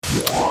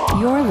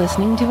You're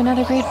listening to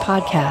another great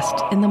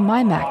podcast in the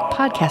MyMac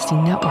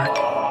Podcasting Network.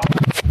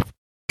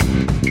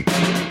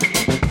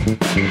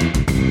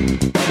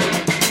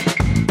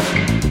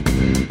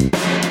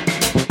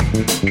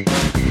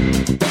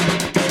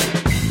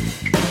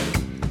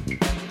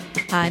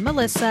 Hi,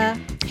 Melissa.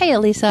 Hey,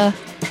 Elisa.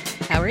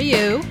 How are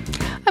you?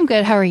 I'm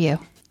good. How are you?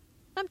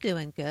 I'm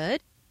doing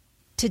good.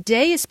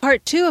 Today is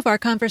part 2 of our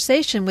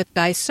conversation with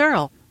Guy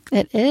Serle.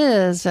 It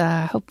is.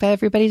 Hope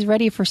everybody's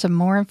ready for some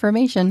more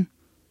information.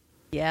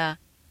 Yeah.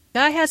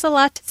 Guy has a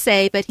lot to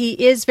say, but he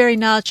is very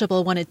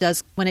knowledgeable when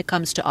it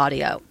comes to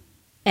audio.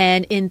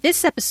 And in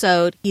this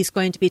episode, he's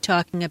going to be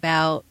talking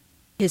about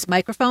his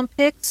microphone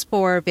picks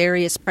for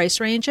various price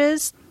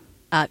ranges,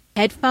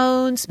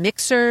 headphones,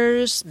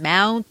 mixers,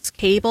 mounts,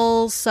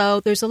 cables. So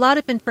there's a lot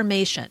of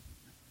information,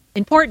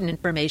 important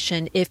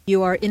information, if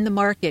you are in the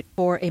market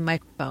for a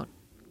microphone.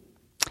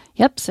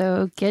 Yep,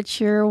 so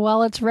get your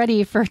wallets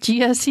ready for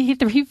GSE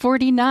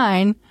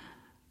 349,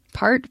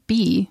 Part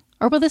B.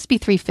 Or will this be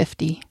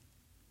 350?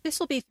 This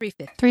will be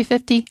 350.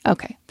 350?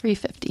 Okay,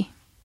 350.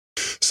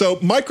 So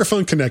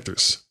microphone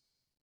connectors.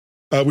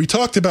 We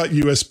talked about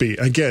USB.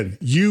 Again,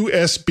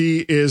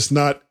 USB is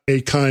not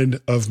a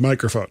kind of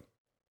microphone.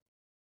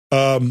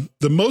 The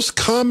most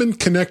common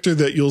connector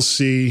that you'll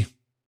see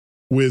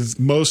with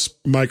most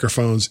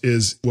microphones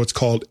is what's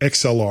called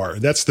XLR.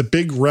 That's the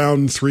big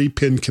round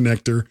 3-pin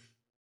connector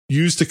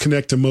used to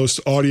connect to most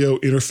audio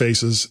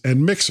interfaces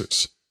and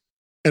mixers.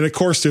 And of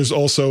course, there's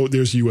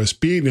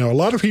USB. Now, a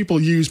lot of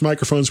people use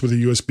microphones with a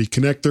USB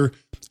connector,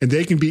 and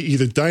they can be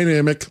either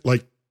dynamic,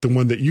 like the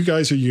one that you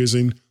guys are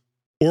using,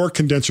 or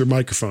condenser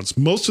microphones.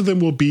 Most of them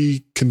will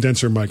be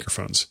condenser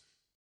microphones.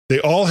 They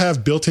all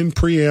have built-in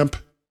preamp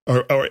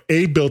or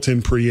a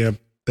built-in preamp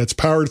that's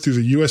powered through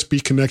the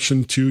USB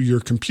connection to your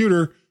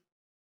computer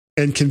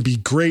and can be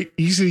great,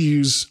 easy to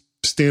use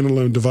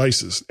standalone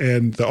devices.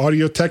 And the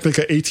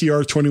Audio-Technica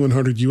ATR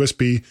 2100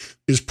 USB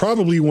is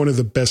probably one of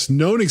the best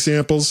known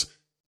examples.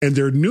 And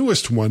their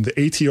newest one, the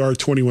ATR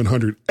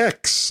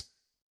 2100X,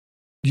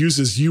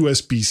 uses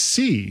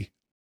USB-C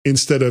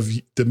instead of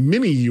the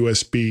mini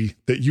USB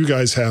that you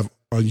guys have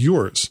on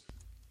yours.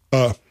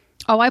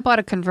 I bought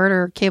a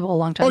converter cable a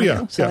long time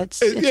ago. So yeah.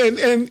 it's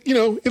and you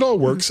know, it all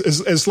works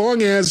as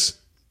long as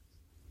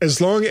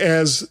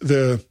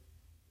the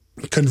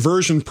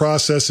conversion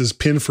process is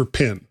pin for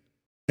pin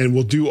and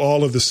will do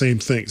all of the same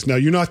things. Now,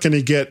 you're not going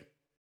to get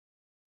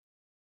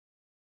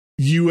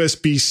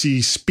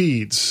USB-C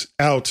speeds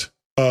out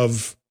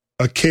of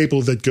a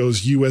cable that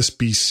goes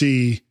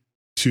USB-C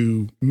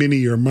to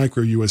mini or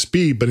micro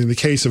USB, but in the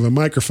case of a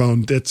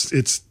microphone,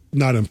 it's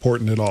not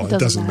important at all. It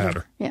doesn't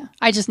matter. Yeah,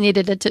 I just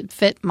needed it to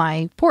fit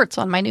my ports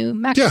on my new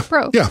MacBook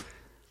Pro. Yeah.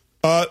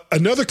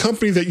 Another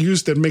company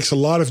that makes a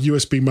lot of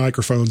USB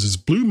microphones is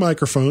Blue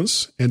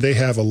Microphones, and they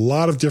have a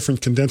lot of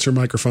different condenser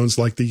microphones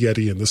like the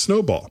Yeti and the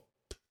Snowball.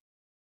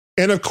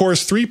 And of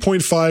course,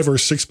 3.5 or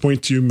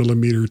 6.2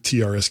 millimeter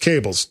TRS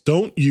cables.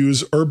 Don't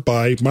use or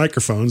buy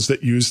microphones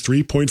that use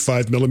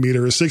 3.5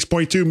 millimeter or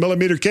 6.2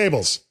 millimeter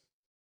cables.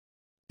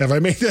 Have I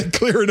made that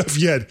clear enough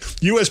yet?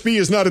 USB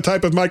is not a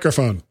type of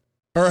microphone.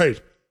 All right.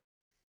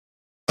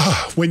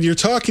 When you're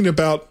talking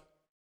about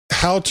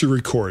how to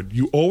record,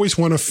 you always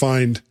want to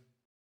find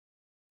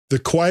the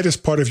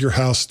quietest part of your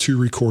house to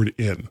record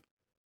in.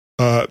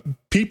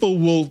 People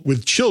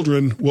with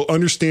children will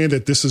understand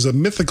that this is a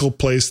mythical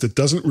place that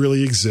doesn't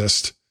really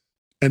exist.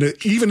 And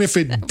even if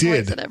it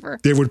did,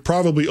 there would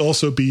probably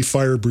also be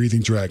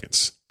fire-breathing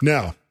dragons.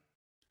 Now,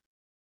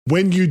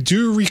 when you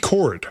do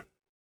record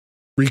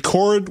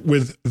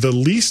with the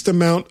least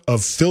amount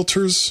of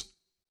filters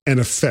and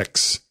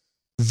effects.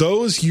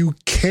 Those you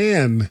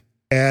can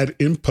add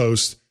in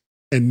post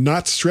and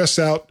not stress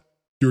out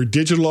your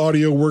digital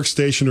audio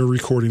workstation or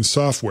recording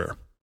software.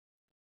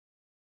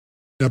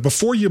 Now,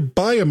 before you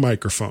buy a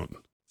microphone,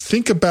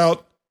 think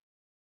about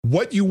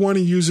what you want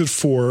to use it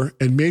for,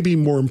 and maybe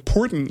more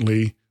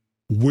importantly,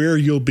 where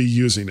you'll be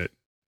using it.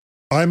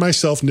 I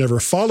myself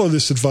never follow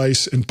this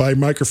advice and buy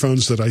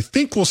microphones that I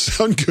think will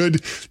sound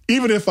good,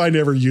 even if I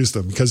never use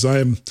them, because I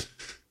am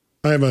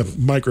a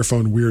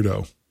microphone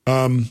weirdo.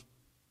 And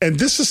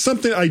this is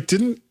something I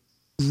didn't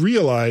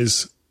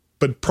realize,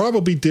 but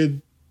probably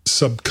did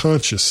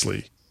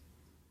subconsciously.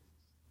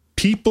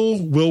 People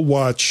will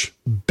watch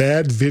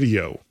bad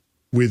video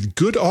with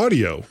good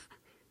audio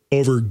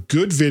over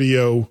good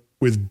video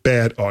with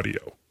bad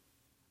audio.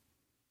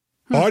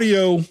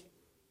 Audio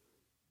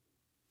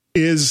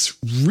is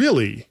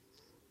really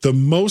the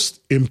most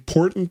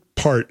important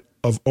part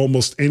of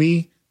almost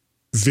any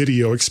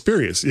video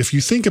experience. If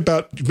you think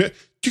about, do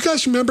you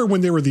guys remember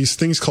when there were these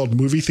things called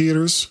movie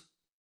theaters?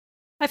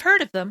 I've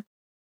heard of them.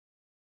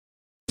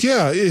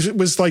 Yeah, it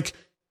was like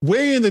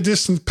way in the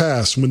distant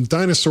past when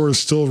dinosaurs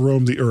still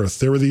roamed the earth.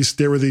 There were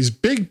these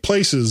big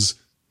places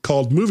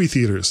called movie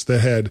theaters that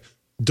had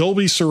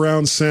Dolby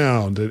surround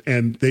sound,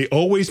 and they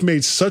always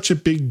made such a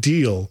big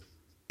deal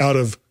out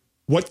of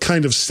what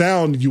kind of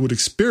sound you would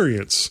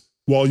experience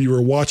while you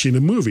were watching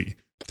a movie.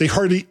 They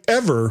hardly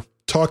ever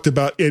talked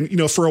about,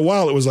 and for a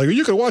while it was like,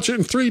 you can watch it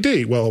in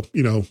 3D. Well,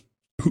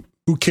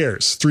 who Who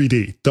cares?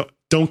 3D.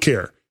 Don't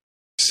care.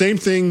 Same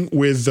thing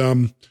with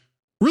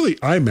really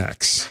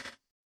IMAX.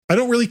 I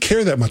don't really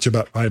care that much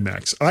about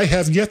IMAX. I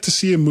have yet to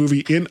see a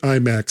movie in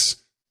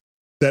IMAX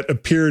that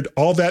appeared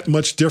all that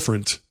much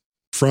different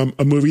from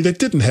a movie that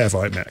didn't have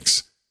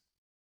IMAX.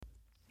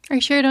 Are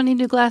you sure you don't need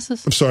new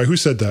glasses? I'm sorry, who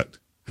said that?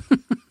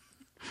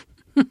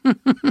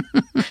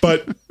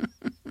 But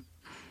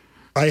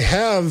I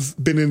have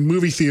been in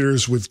movie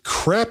theaters with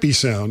crappy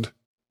sound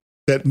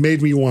that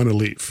made me want to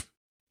leave.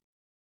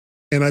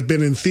 And I've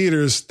been in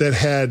theaters that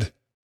had,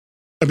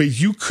 I mean,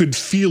 you could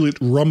feel it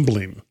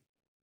rumbling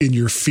in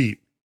your feet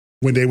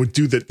when they would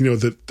do that, you know,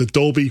 the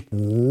Dolby.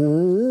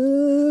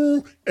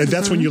 And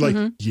that's when you're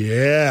like,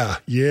 yeah,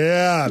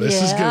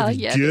 this is going to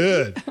be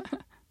good.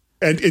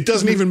 And it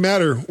doesn't even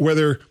matter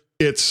whether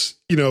it's,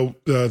 you know,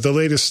 the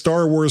latest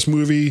Star Wars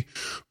movie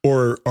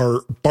or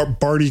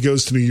Barney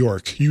Goes to New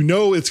York. You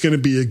know it's going to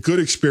be a good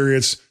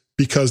experience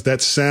because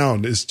that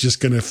sound is just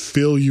going to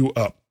fill you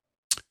up.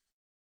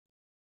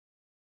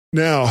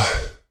 Now,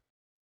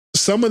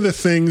 some of the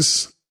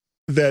things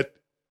that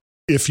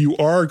if you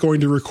are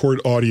going to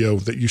record audio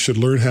that you should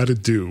learn how to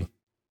do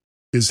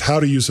is how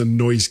to use a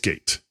noise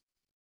gate,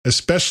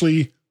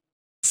 especially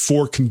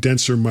for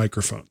condenser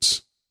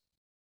microphones.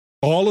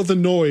 All of the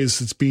noise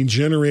that's being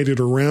generated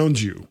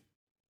around you,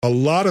 a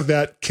lot of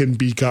that can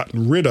be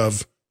gotten rid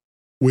of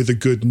with a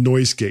good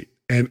noise gate.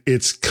 And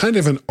it's kind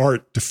of an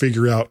art to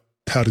figure out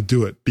how to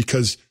do it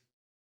because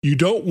you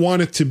don't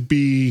want it to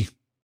be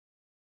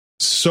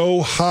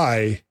so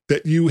high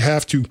that you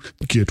have to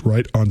get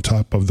right on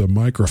top of the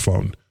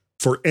microphone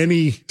for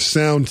any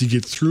sound to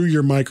get through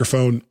your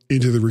microphone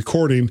into the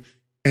recording.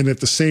 And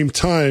at the same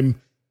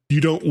time,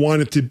 you don't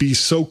want it to be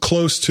so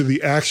close to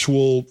the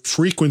actual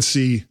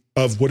frequency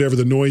of whatever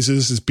the noise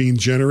is being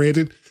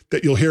generated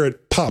that you'll hear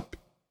it pop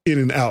in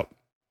and out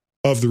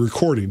of the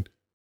recording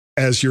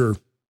as you're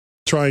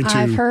trying to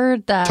I've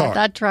heard that. talk.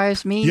 That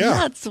drives me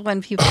nuts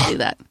when people do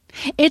that.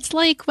 It's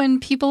like when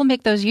people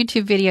make those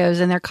YouTube videos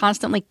and they're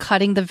constantly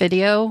cutting the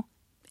video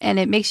and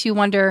it makes you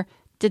wonder,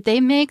 did they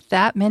make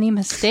that many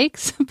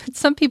mistakes? But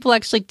some people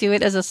actually do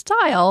it as a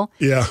style.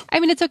 Yeah.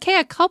 I mean, it's okay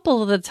a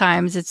couple of the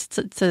times. It's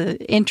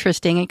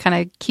interesting. It kind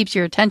of keeps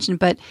your attention.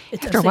 But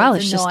after a while,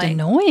 it's just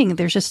annoying.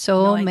 There's just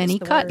so many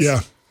cuts.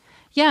 Yeah.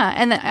 Yeah.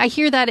 And I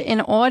hear that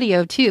in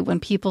audio, too, when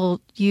people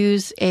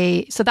use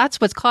so that's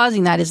what's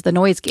causing that is the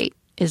noise gate.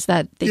 Is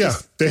that they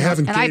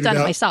haven't and I've done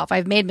out. it myself.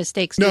 I've made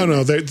mistakes.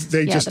 No, they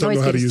just don't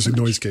know how to use a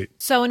noise gate.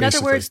 So in other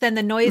words, then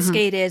the noise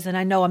gate is, and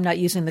I know I'm not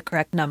using the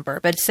correct number,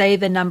 but say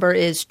the number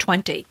is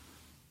 20.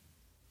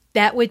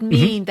 That would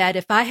mean that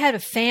if I had a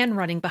fan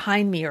running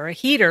behind me or a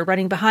heater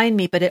running behind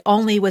me, but it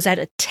only was at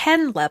a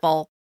 10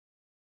 level,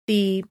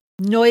 the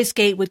noise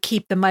gate would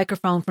keep the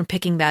microphone from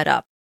picking that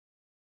up.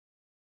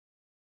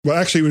 Well,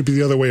 actually, it would be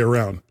the other way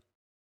around.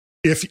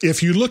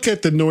 If you look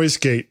at the noise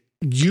gate,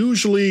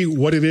 usually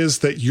what it is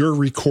that you're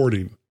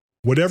recording,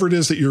 whatever it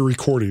is that you're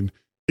recording,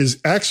 is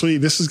actually,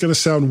 this is going to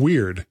sound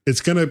weird,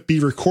 it's going to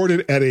be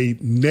recorded at a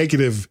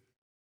negative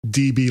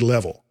dB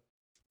level,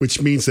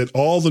 which means that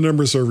all the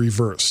numbers are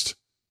reversed.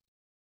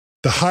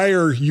 The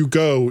higher you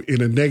go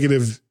in a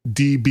negative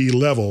dB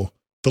level,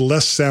 the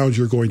less sound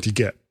you're going to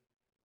get.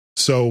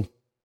 So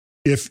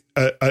if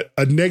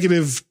a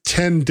negative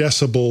 10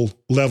 decibel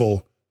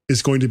level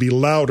is going to be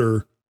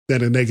louder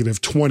than a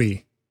negative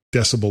 20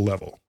 decibel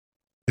level,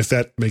 if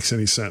that makes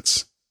any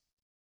sense.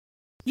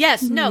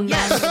 Yes,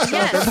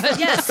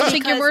 yes.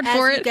 Take your word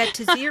for it. You get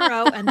to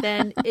zero, and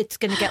then it's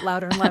going to get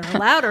louder and louder and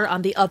louder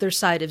on the other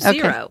side of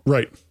zero.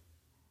 Right.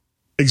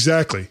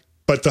 Exactly.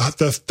 But the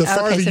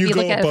farther so you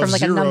go look at it above from like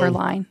zero, a number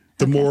line.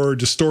 the more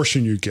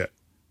distortion you get,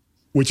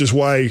 which is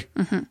why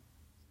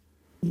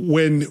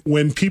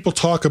when people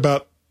talk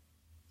about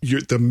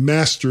the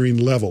mastering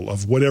level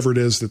of whatever it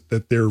is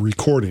that they're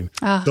recording,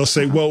 they'll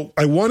say, well,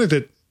 I wanted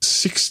it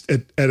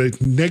at a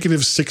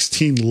negative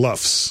 16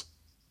 lufs.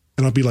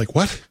 And I'll be like,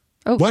 what?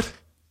 Oh.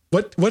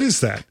 What is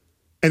that?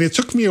 And it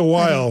took me a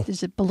while.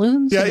 Is it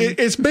balloons? Yeah,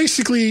 it's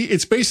basically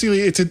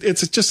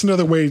it's just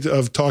another way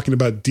of talking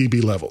about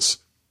dB levels.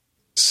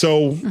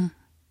 So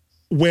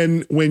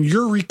when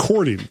you're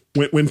recording,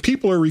 when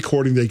people are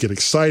recording, they get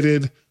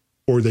excited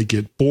or they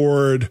get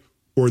bored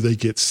or they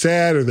get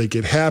sad or they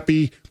get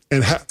happy.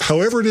 And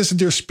however it is that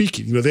they're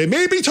speaking, you know, they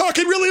may be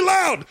talking really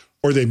loud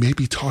or they may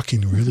be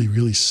talking really,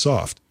 really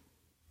soft.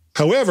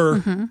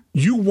 However,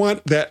 you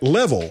want that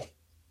level,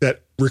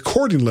 that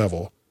recording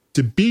level,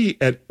 to be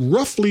at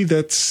roughly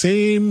that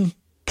same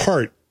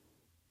part,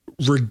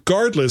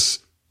 regardless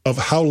of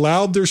how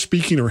loud they're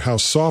speaking or how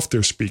soft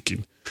they're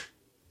speaking.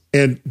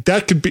 And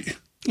that could be...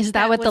 Is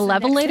that what the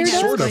levelator does?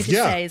 Sort of,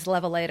 yeah. Say is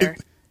levelator.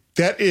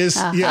 That is,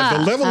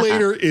 the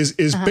levelator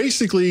is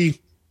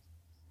basically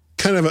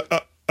kind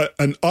of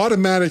an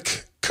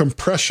automatic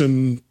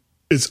compression.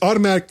 It's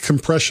automatic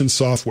compression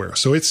software.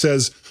 So it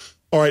says,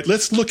 all right,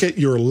 let's look at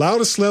your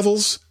loudest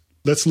levels.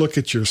 Let's look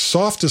at your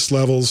softest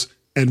levels.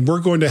 And we're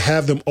going to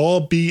have them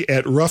all be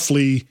at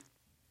roughly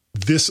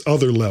this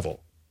other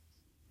level.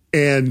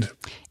 And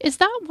is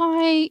that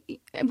why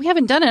we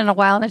haven't done it in a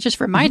while? And it just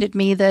reminded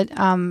me that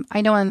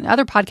I know on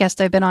other podcasts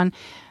I've been on,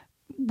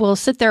 we'll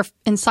sit there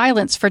in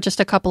silence for just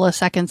a couple of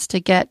seconds to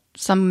get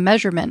some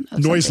measurement of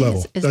noise something.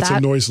 level. That's a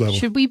noise level.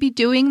 Should we be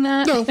doing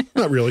that? No,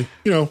 not really.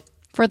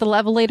 For the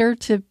levelator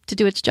to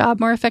do its job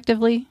more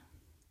effectively?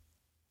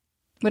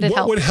 Would it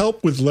help? What would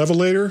help with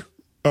levelator?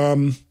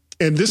 And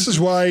this is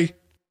why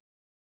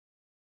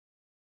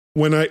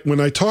when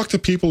I talk to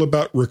people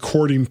about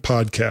recording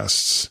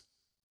podcasts,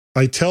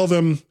 I tell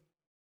them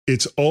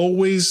it's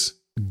always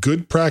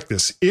good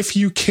practice, if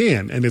you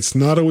can, and it's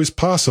not always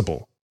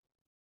possible,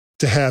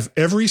 to have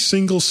every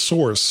single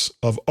source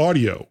of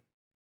audio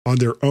on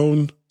their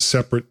own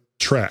separate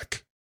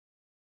track.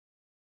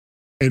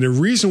 And the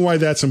reason why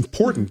that's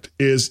important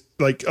is,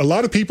 like, a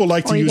lot of people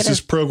like to use this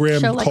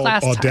program called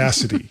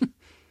Audacity,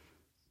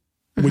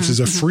 which is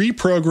a free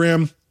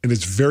program, and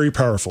it's very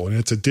powerful, and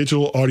it's a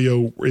digital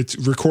audio, it's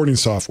recording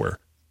software.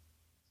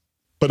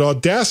 But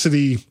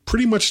Audacity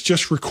pretty much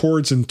just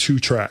records in 2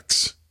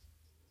 tracks.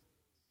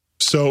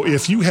 So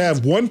if you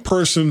have one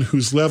person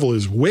whose level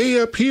is way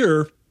up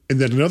here, and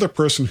then another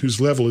person whose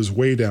level is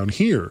way down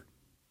here,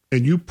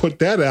 and you put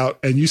that out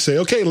and you say,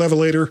 okay,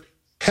 levelator,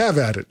 have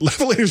at it.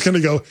 Levelator's going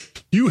to go,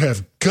 you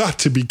have got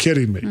to be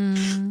kidding me.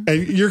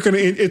 And you're going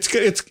to, it's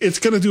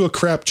going to do a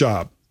crap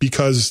job,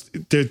 because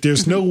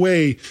there's no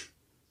way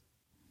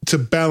to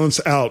balance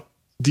out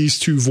these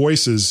 2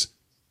 voices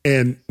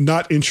and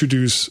not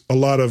introduce a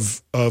lot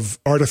of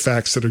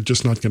artifacts that are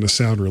just not going to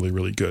sound really,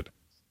 really good.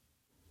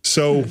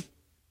 So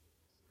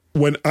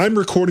when I'm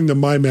recording the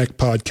MyMac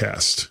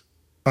podcast,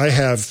 I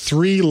have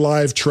 3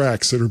 live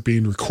tracks that are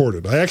being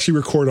recorded. I actually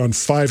record on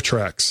 5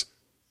 tracks,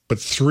 but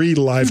 3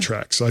 live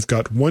tracks. I've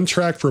got 1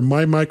 track for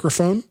my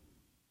microphone.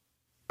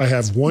 I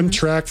have 1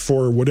 track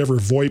for whatever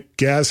VoIP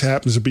Gaz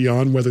happens to be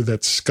on, whether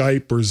that's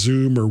Skype or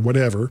Zoom or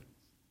whatever.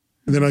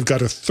 And then I've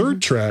got a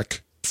 3rd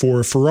track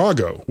for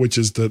Farrago, which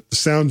is the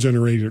sound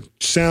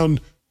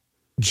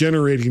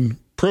generating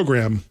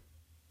program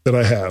that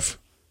I have.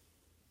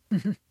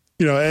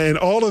 And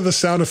all of the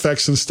sound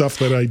effects and stuff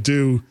that I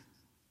do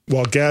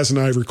while Gaz and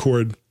I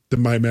record the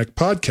MyMac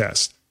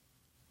podcast.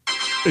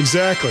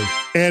 Exactly.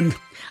 And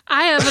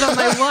I have it on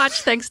my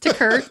watch, thanks to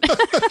Kurt.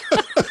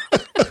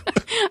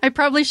 I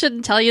probably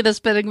shouldn't tell you this,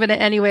 but I'm going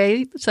to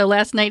anyway. So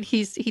last night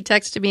he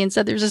texted me and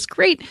said there's this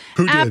great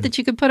app that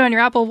you can put on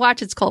your Apple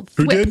Watch. It's called Thwip.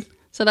 Who did?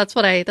 So that's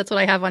what I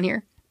have on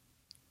here.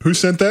 Who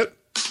sent that?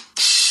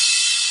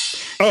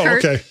 Oh,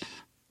 Kurt. Okay.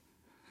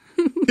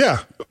 Yeah.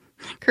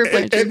 Kurt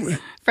Blanchard,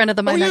 friend of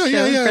the MyMac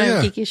show,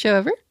 friend of Geeky Show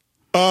ever.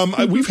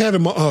 We've had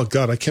him. Oh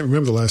God, I can't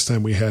remember the last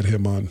time we had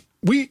him on.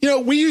 We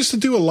used to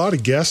do a lot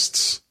of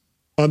guests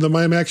on the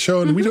MyMac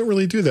show, and we don't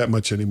really do that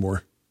much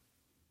anymore.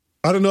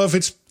 I don't know if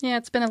it's. Yeah,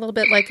 it's been a little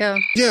bit like a.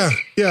 Yeah.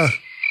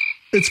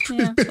 It's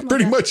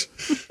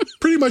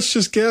pretty much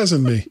just Gaz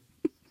and me.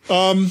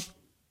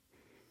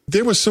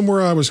 There was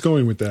somewhere I was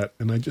going with that,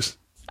 and I just.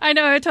 I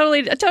know. I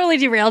totally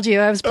derailed you.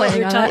 I was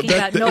planning on talking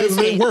that. about noise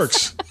it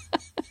works.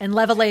 and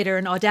Levelator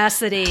and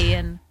Audacity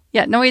and.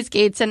 Yeah, noise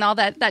gates and all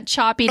that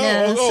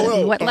choppiness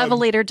and what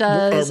Levelator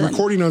does.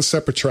 Recording on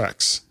separate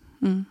tracks.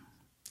 And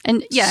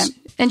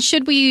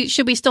should we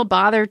still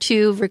bother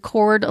to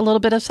record a little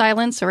bit of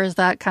silence, or is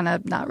that kind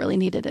of not really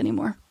needed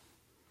anymore?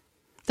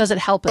 Does it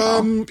help at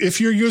all?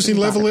 If you're using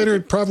Levelator,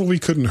 it probably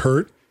couldn't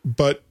hurt,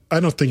 but I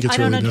don't think it's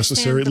really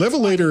necessary.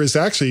 Levelator is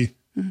actually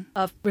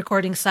of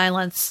recording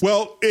silence.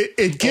 Well,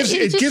 it gives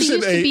it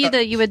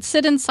that you would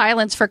sit in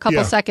silence for a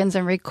couple seconds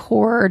and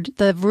record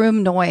the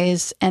room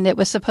noise, and it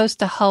was supposed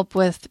to help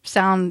with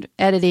sound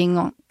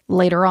editing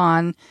later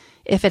on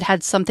if it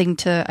had something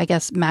to, I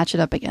guess, match it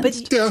up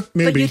against. But,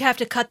 maybe. But you'd have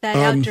to cut that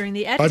out during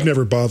the editing. I've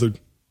never bothered.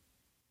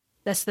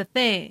 That's the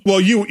thing. Well,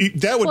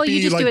 that would be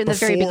you just like do it in the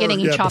very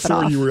beginning. You chop it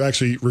off before you were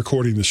actually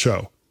recording the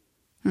show.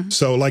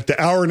 So, like the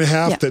hour and a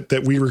half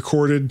that we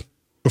recorded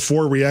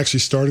before we actually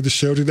started the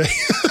show today.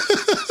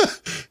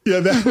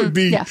 That would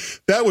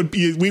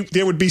be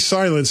there would be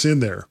silence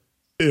in there.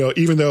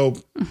 Even though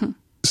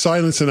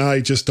Silence and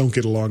I just don't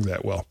get along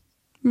that well.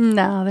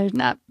 No, they're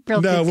not.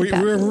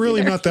 We're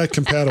really not that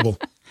compatible.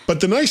 But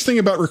the nice thing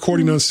about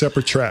recording on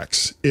separate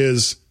tracks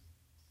is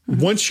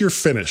once you're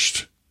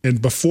finished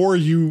and before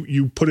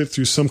you put it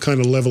through some kind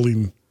of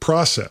leveling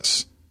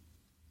process,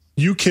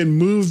 you can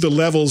move the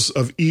levels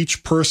of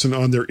each person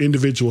on their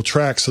individual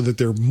tracks so that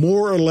they're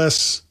more or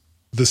less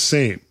the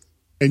same.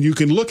 And you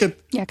can look at...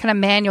 Yeah, kind of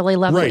manually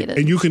level it. Right,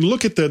 and you can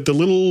look at the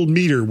little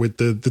meter with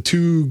the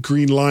 2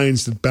 green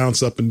lines that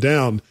bounce up and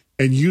down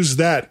and use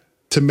that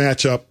to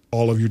match up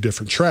all of your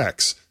different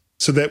tracks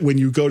so that when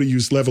you go to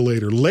use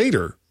Levelator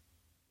later...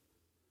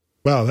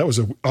 Wow, that was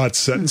an odd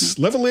sentence.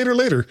 Levelator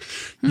later.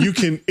 You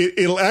can...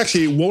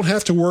 It won't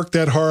have to work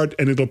that hard,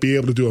 and it'll be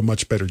able to do a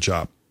much better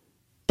job.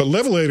 But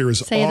Levelator is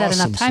Say awesome that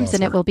enough times software.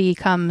 and it will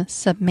become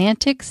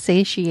semantic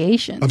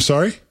satiation. I'm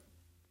sorry?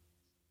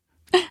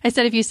 I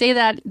said if you say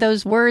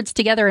those words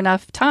together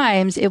enough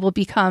times, it will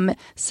become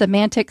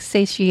semantic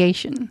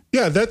satiation.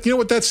 Yeah, you know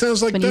what that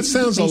sounds like? When you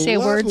say a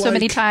word so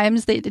many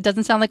times that it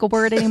doesn't sound like a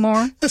word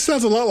anymore. That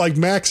sounds a lot like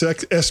Max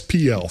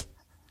SPL.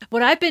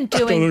 What I've been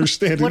doing, I don't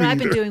understand what it I've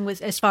been either. doing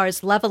with as far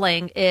as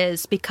leveling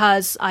is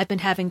because I've been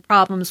having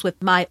problems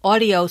with my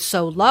audio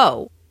so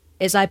low,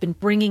 is I've been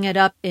bringing it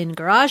up in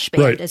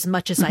GarageBand as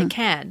much as I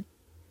can.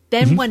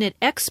 Then when it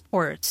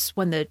exports,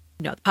 when the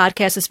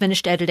podcast is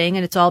finished editing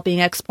and it's all being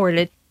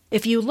exported,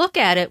 if you look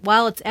at it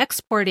while it's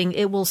exporting,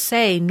 it will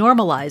say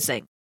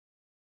normalizing.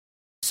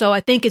 So I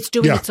think it's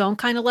doing its own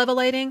kind of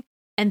levelating,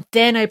 and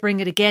then I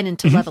bring it again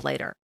into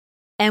Levelator.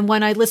 And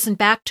when I listen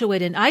back to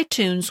it in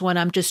iTunes, when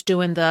I'm just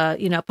doing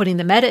the, putting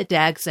the meta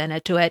DAGs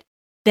into it,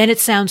 then it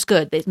sounds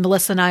good.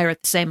 Melissa and I are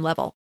at the same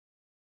level.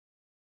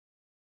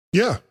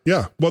 Yeah.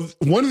 Well,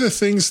 one of the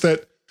things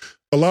that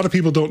a lot of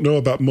people don't know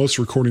about most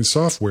recording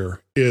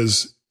software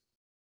is,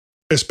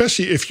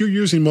 especially if you're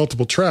using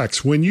multiple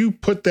tracks, when you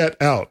put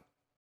that out,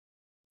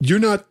 you're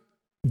not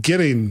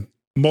getting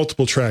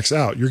multiple tracks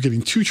out. You're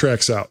getting 2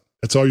 tracks out.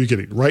 That's all you're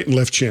getting, right and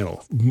left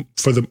channel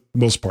for the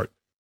most part.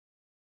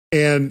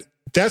 And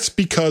that's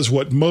because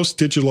what most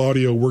digital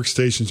audio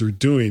workstations are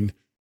doing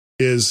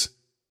is,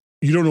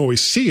 you don't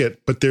always see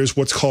it, but there's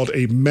what's called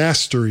a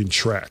mastering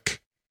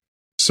track.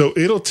 So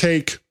it'll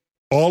take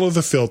all of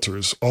the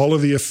filters, all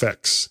of the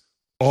effects,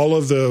 all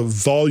of the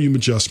volume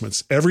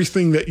adjustments,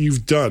 everything that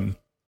you've done,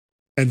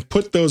 and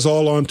put those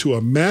all onto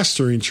a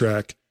mastering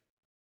track.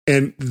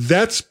 And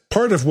that's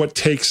part of what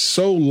takes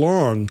so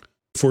long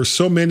for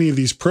so many of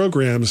these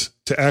programs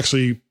to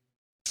actually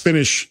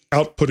finish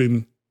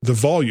outputting the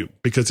volume,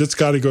 because it's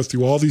got to go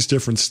through all these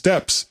different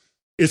steps.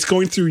 It's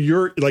going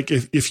through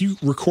if you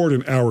record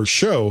an hour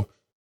show,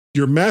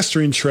 your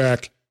mastering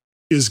track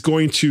is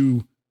going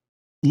to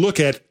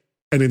look at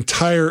an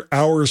entire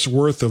hour's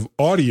worth of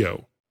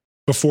audio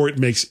before it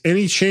makes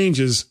any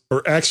changes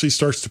or actually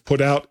starts to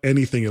put out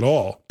anything at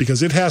all,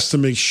 because it has to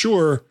make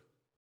sure,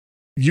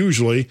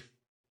 usually,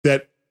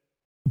 that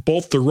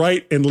both the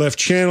right and left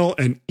channel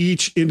and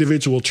each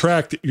individual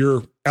track that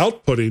you're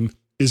outputting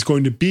is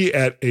going to be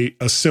at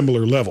a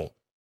similar level.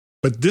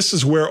 But this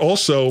is where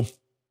also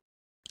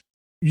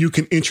you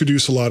can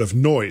introduce a lot of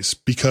noise,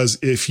 because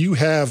if you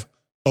have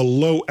a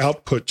low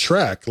output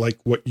track, like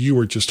what you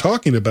were just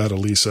talking about,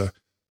 Elisa,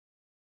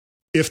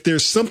 if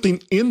there's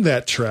something in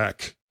that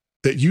track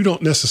that you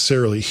don't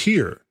necessarily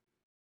hear,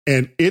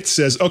 and it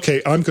says,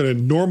 okay, I'm going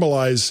to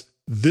normalize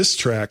this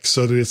track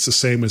so that it's the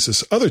same as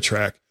this other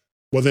track,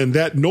 well, then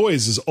that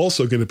noise is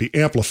also going to be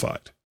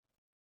amplified.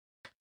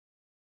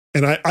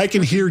 And I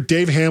can hear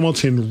Dave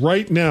Hamilton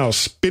right now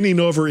spinning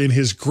over in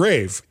his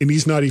grave, and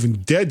he's not even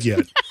dead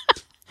yet,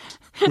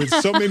 with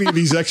so many of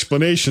these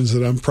explanations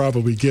that I'm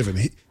probably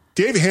giving.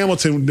 Dave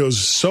Hamilton knows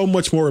so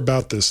much more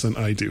about this than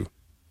I do.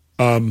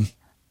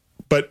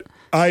 But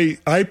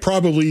I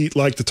probably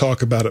like to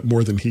talk about it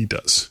more than he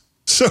does.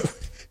 So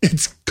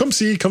it's come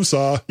see, come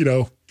saw,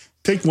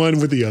 take one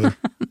with the other.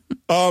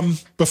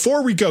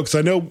 Before we go, because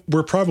I know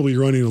we're probably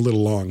running a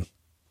little long,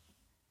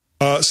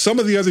 some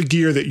of the other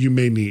gear that you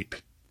may need.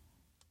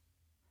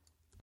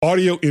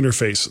 Audio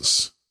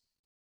interfaces.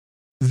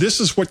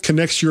 This is what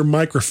connects your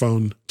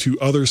microphone to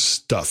other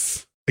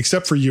stuff,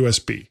 except for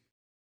USB.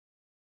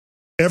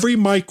 Every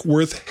mic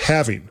worth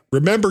having.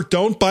 Remember,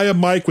 don't buy a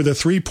mic with a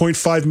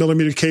 3.5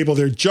 millimeter cable.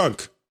 They're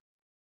junk.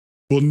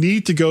 Will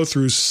need to go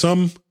through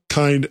some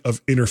kind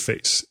of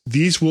interface.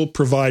 These will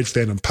provide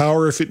phantom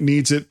power if it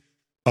needs it.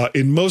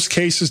 In most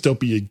cases, there'll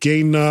be a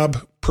gain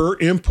knob per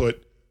input,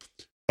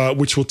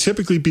 which will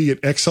typically be an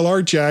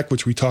XLR jack,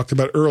 which we talked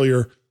about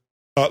earlier.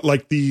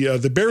 Like the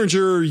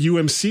Behringer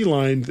UMC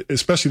line,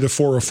 especially the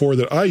 404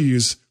 that I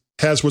use,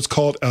 has what's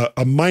called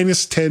a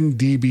minus 10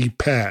 dB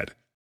pad.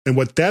 And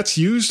what that's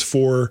used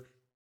for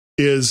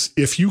is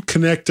if you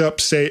connect up,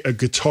 say, a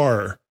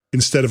guitar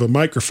instead of a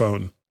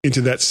microphone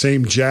into that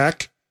same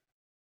jack,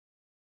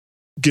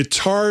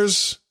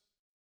 guitars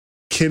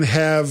can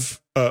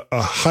have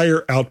a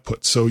higher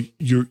output. So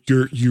you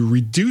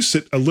reduce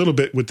it a little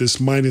bit with this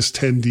minus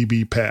 10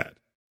 dB pad.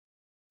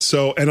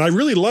 So, and I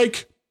really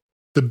like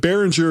the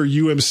Behringer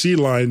UMC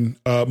line,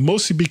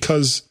 mostly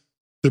because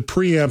the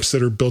preamps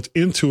that are built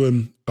into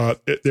them,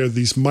 they're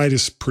these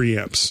Midas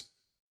preamps.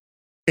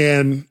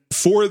 And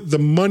for the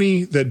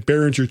money that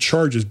Behringer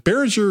charges,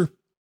 Behringer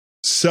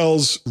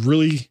sells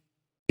really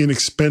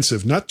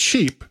inexpensive, not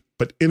cheap,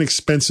 but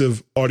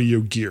inexpensive audio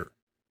gear.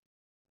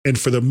 And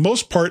for the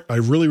most part, I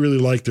really, really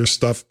like their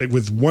stuff,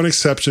 with one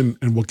exception,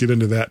 and we'll get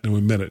into that in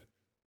a minute.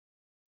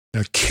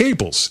 Now,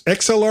 cables,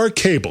 XLR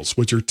cables,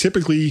 which are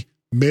typically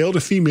male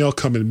to female,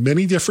 come in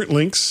many different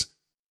lengths.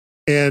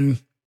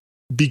 And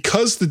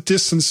because the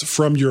distance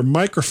from your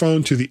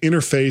microphone to the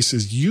interface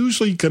is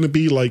usually going to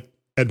be like,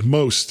 at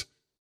most,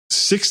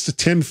 6 to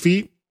 10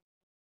 feet,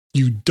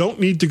 you don't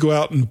need to go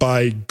out and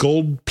buy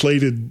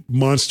gold-plated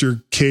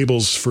monster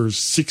cables for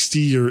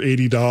 $60 or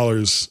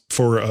 $80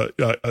 for a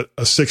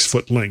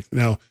 6-foot length.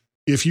 Now,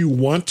 if you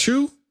want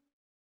to,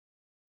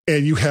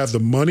 and you have the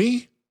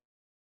money,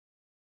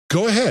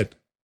 go ahead.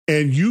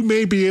 And you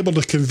may be able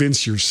to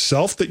convince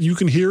yourself that you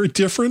can hear a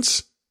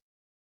difference,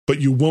 but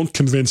you won't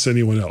convince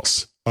anyone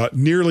else.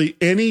 Nearly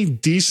any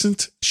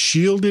decent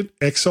shielded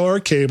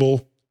XLR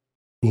cable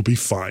will be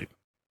fine.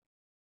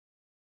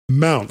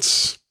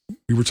 Mounts.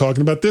 We were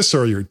talking about this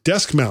earlier.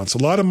 Desk mounts. A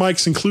lot of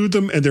mics include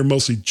them, and they're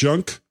mostly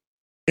junk.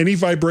 Any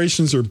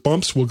vibrations or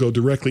bumps will go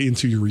directly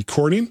into your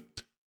recording.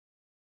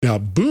 Now,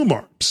 boom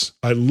arms.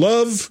 I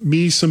love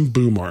me some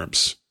boom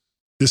arms.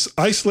 This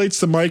isolates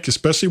the mic,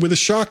 especially with a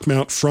shock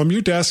mount, from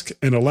your desk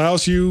and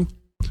allows you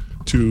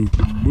to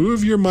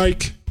move your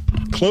mic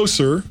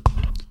closer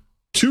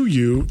to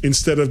you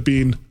instead of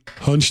being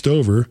hunched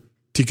over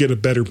to get a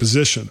better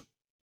position.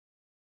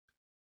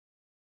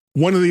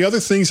 One of the other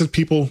things that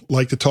people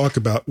like to talk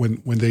about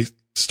when they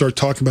start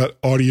talking about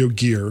audio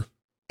gear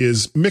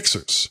is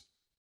mixers.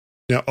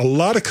 Now, a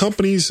lot of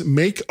companies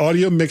make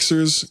audio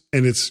mixers,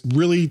 and it's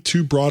really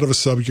too broad of a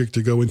subject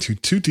to go into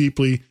too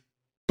deeply.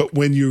 But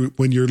when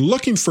you're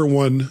looking for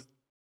one,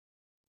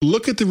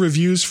 look at the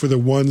reviews for the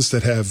ones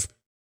that have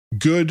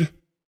good,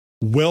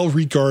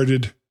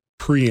 well-regarded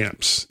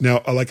preamps.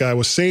 Now, like I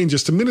was saying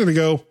just a minute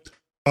ago,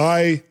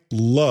 I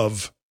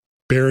love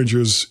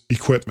Behringer's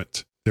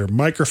equipment. Their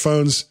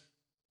microphones,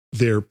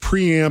 their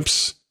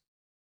preamps,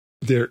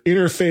 their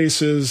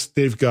interfaces,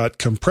 they've got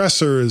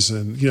compressors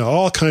and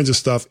all kinds of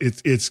stuff.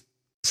 It's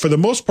for the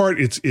most part,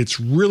 it's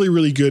really,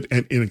 really good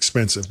and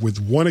inexpensive, with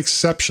one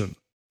exception.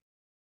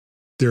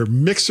 Their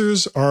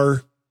mixers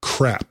are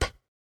crap.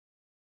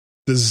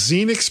 The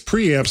Xenix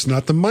preamps,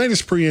 not the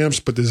Midas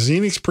preamps, but the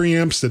Xenix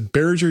preamps that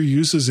Behringer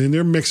uses in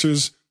their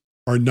mixers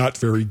are not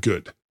very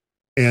good.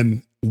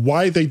 And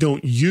why they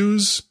don't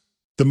use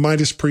the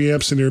Midas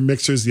preamps in their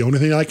mixers, the only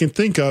thing I can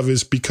think of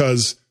is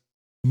because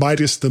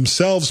Midas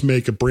themselves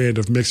make a brand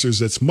of mixers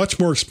that's much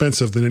more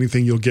expensive than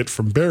anything you'll get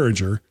from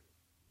Behringer.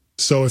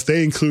 So if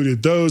they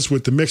included those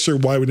with the mixer,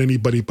 why would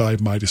anybody buy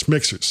Midas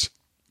mixers?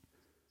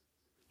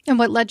 And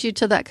what led you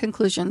to that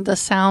conclusion? The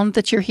sound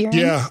that you're hearing?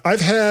 Yeah,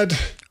 I've had...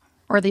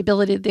 Or the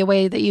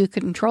way that you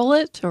control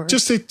it? Or it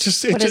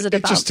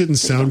just didn't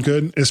sound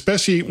good,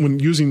 especially when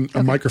using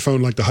a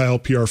microphone like the Heil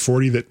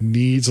PR40 that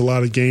needs a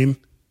lot of gain.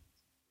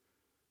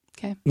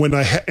 Okay.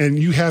 And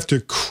you have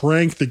to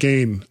crank the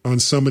gain on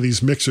some of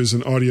these mixers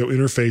and audio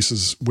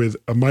interfaces with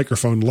a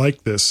microphone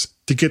like this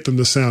to get them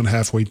to sound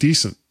halfway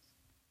decent.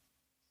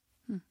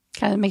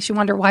 Kind of makes you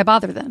wonder, why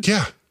bother then?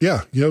 Yeah.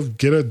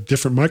 Get a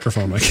different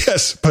microphone, I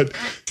guess. But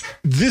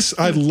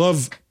I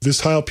love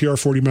this Heil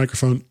PR40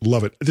 microphone.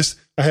 Love it.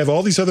 I have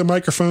all these other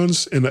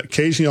microphones, and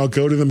occasionally I'll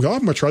go to them and go, I'm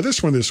going to try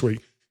this one this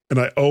week. And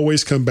I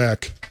always come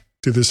back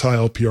to this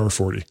Heil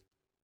PR40.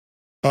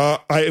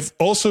 I've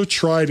also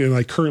tried, and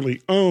I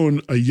currently own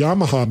a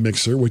Yamaha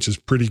mixer, which is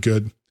pretty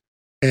good.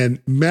 And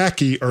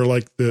Mackie are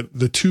like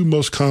the two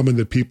most common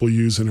that people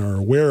use and are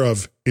aware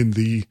of in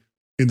the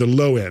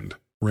low end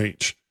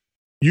range.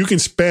 You can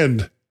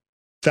spend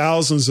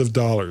thousands of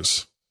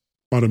dollars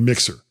on a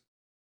mixer,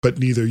 but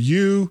neither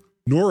you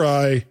nor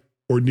I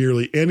or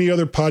nearly any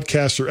other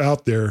podcaster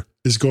out there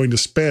is going to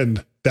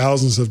spend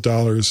thousands of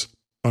dollars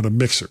on a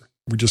mixer.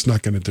 We're just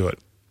not going to do it.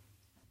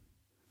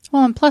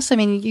 Well, and plus,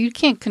 you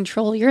can't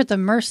control. You're at the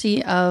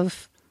mercy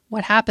of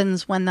what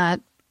happens when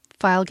that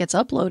file gets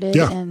uploaded.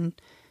 Yeah. And,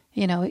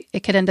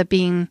 it could end up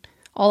being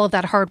all of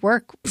that hard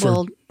work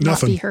will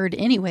not be heard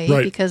anyway,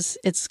 right, because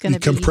it's going to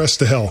be compressed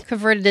to hell,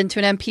 converted into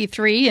an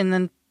MP3 and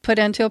then put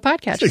into a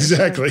podcast.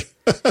 Exactly.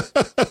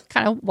 So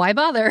kind of why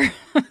bother?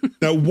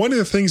 Now, one of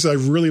the things I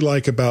really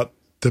like about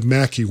the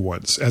Mackie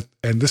ones,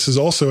 and this is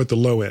also at the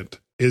low end,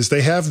 is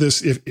they have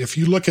this, if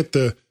you look at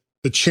the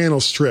channel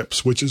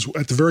strips, which is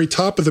at the very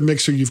top of the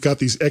mixer, you've got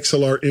these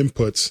XLR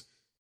inputs,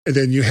 and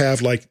then you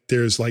have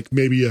there's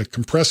maybe a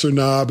compressor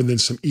knob and then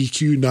some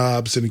EQ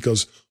knobs, and it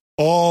goes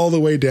all the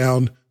way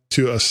down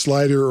to a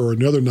slider or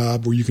another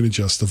knob where you can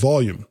adjust the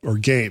volume or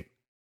gain.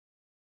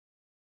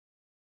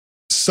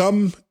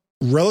 Some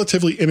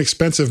relatively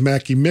inexpensive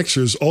Mackie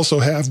mixers also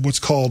have what's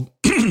called,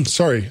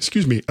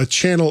 a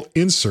channel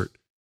insert.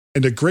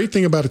 And the great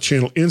thing about a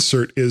channel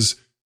insert is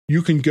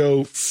you can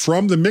go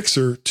from the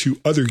mixer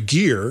to other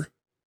gear,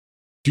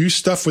 do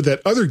stuff with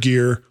that other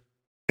gear,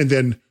 and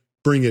then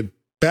bring it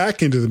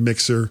back into the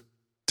mixer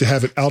to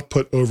have it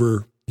output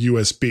over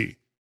USB.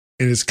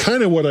 And it's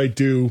kind of what I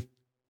do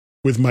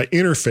with my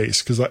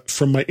interface, because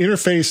from my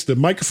interface, the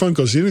microphone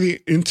goes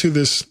into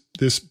this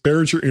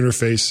Behringer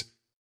interface,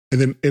 and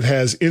then it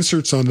has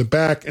inserts on the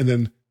back, and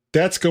then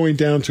that's going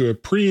down to a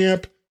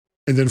preamp,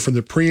 and then from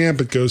the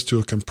preamp, it goes to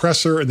a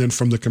compressor, and then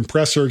from the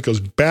compressor, it goes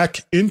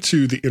back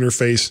into the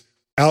interface,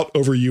 out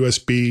over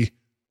USB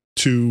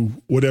to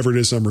whatever it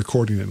is I'm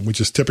recording in, which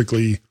is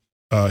typically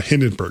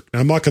Hindenburg. Now,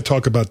 I'm not going to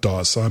talk about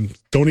DAWs, so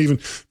don't even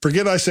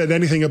forget I said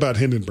anything about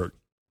Hindenburg,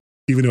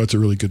 even though it's a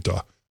really good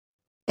DAW.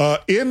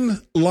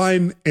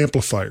 Inline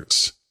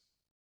amplifiers.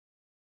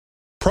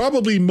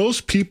 Probably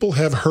most people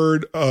have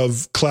heard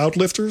of cloud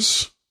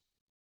lifters.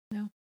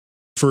 No.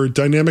 For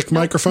dynamic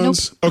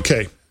microphones. Nope.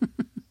 Okay.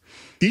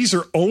 These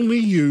are only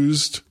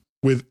used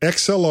with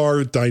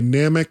XLR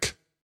dynamic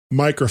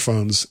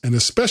microphones, and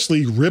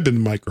especially ribbon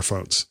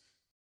microphones.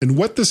 And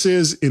what this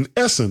is, in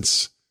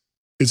essence,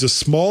 is a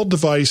small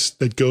device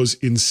that goes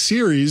in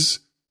series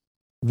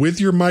with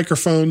your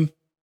microphone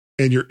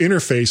and your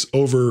interface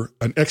over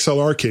an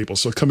XLR cable.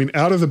 So coming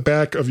out of the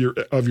back of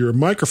your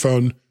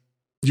microphone,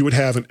 you would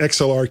have an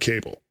XLR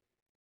cable.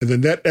 And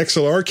then that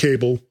XLR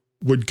cable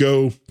would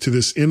go to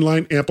this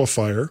inline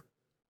amplifier,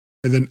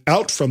 and then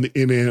out from the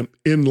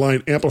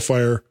inline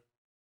amplifier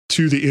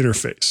to the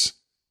interface.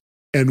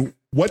 And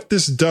what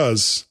this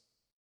does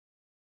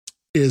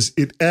is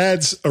it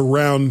adds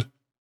around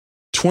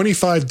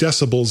 25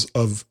 decibels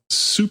of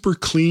super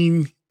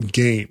clean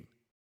gain.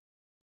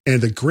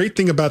 And the great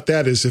thing about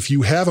that is if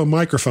you have a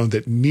microphone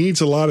that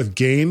needs a lot of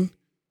gain,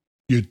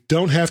 you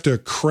don't have to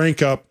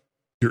crank up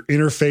your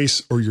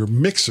interface or your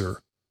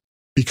mixer,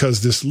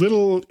 because this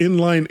little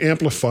inline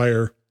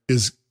amplifier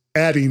is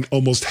adding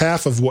almost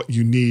half of what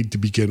you need to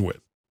begin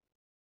with.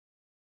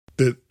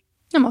 It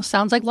almost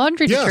sounds like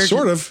laundry detergent. Yeah,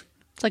 sort of.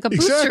 It's like a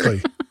booster.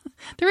 Exactly.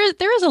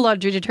 There is a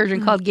laundry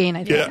detergent called Gain,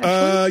 I think.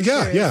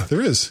 Yeah,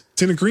 there is.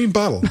 It's in a green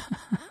bottle.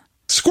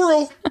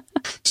 Squirrel.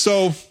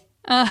 So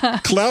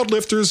cloud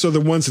lifters are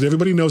the ones that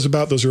everybody knows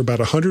about. Those are about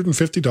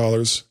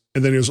 $150.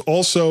 And then there's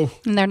also...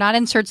 And they're not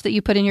inserts that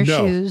you put in your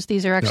shoes.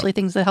 These are actually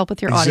things that help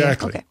with your audio.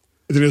 Exactly. Okay.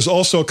 There's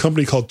also a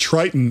company called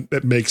Triton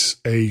that makes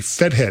a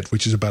Fed head,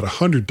 which is about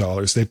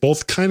 $100. They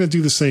both kind of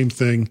do the same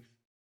thing.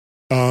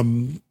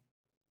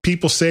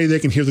 People say they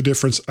can hear the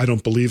difference. I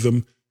don't believe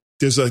them.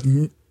 There's a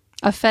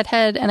Fed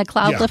head and a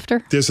cloud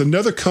lifter. There's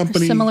another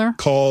company similar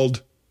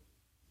called,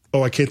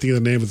 I can't think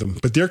of the name of them,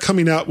 but they're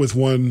coming out with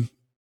one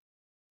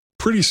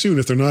pretty soon,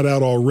 if they're not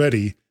out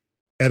already,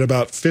 at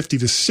about $50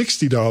 to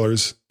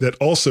 $60 that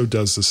also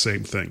does the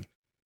same thing.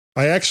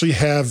 I actually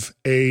have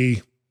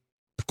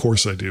of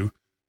course I do,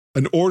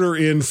 an order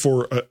in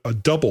for a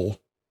double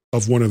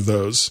of one of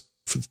those,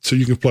 so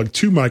you can plug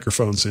 2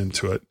 microphones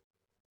into it.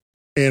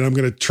 And I'm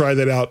going to try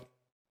that out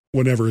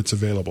whenever it's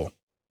available.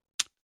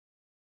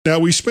 Now,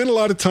 we spent a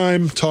lot of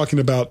time talking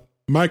about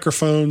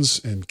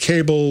microphones and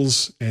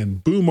cables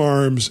and boom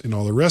arms and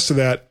all the rest of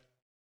that,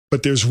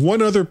 but there's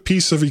one other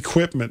piece of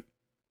equipment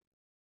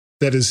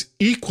that is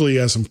equally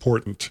as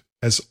important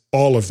as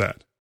all of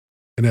that,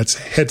 and that's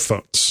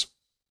headphones.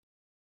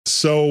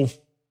 So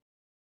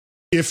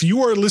if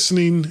you are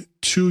listening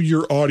to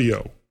your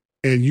audio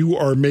and you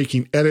are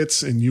making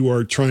edits and you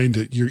are trying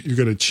to, you're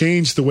going to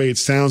change the way it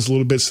sounds a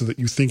little bit so that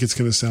you think it's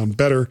going to sound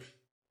better,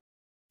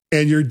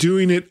 and you're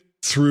doing it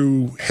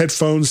through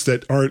headphones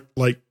that aren't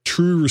like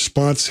true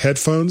response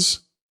headphones,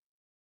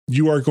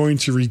 you are going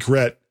to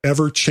regret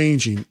ever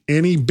changing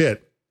any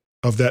bit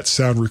of that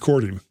sound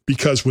recording,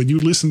 because when you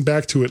listen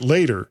back to it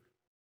later,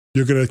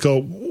 you're going to go,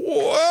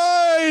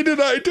 why did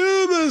I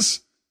do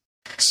this?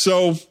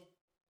 So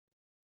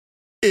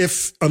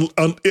if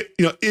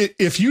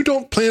you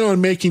don't plan on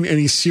making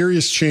any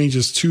serious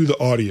changes to the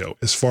audio,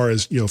 as far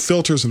as,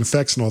 filters and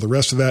effects and all the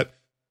rest of that,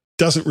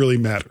 doesn't really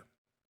matter.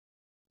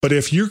 But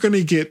if you're going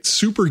to get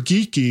super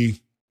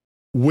geeky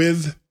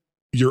with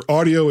your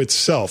audio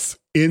itself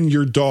in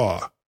your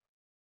DAW,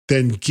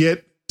 then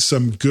get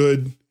some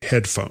good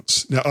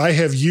headphones. Now, I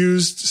have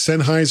used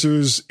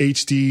Sennheiser's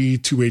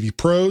HD 280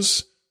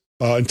 Pros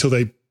until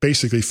they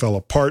basically fell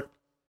apart.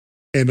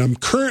 And I'm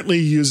currently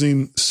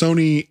using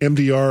Sony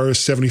MDR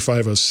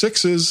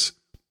 7506s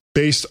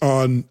based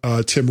on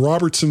Tim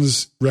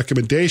Robertson's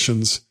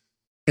recommendations.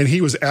 And he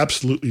was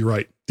absolutely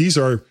right. These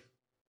are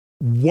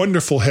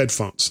wonderful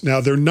headphones.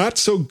 Now, they're not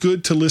so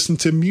good to listen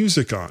to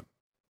music on,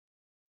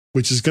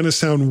 which is going to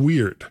sound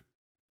weird.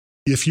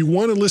 If you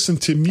want to listen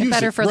to music,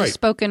 better for the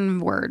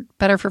spoken word,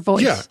 better for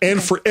voice. Yeah,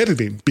 and for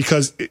editing,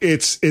 because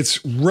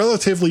it's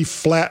relatively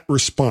flat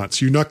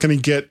response. You're not going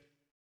to get,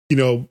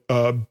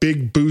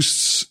 big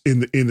boosts in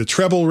the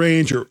treble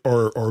range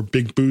or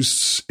big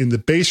boosts in the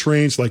bass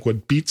range like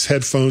what Beats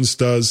headphones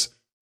does,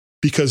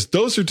 because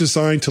those are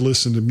designed to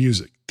listen to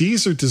music.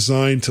 These are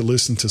designed to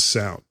listen to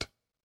sound.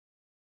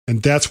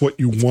 And that's what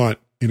you want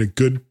in a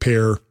good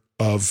pair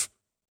of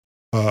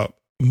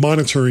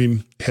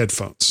monitoring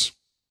headphones.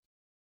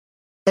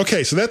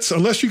 Okay, so that's,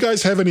 unless you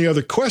guys have any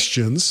other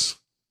questions,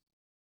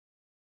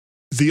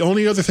 the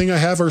only other thing I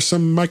have are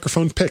some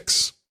microphone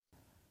picks.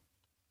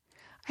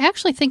 I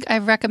actually think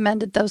I've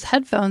recommended those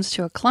headphones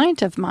to a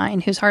client of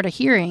mine who's hard of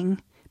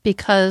hearing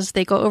because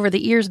they go over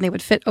the ears and they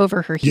would fit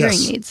over her hearing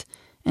aids.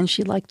 And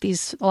she liked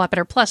these a lot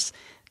better. Plus,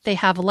 they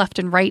have left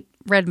and right,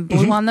 red and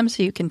blue on them,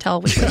 so you can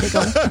tell which way they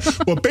go.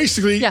 Well,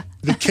 basically,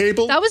 the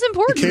cable that was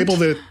important. The cable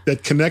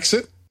that connects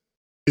it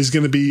is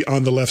going to be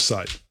on the left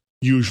side,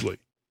 usually.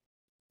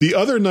 The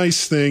other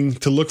nice thing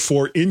to look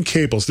for in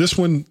cables, this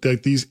one,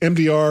 that these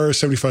MDR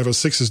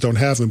 7506s don't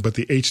have them, but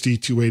the HD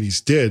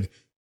 280s did,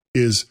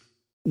 is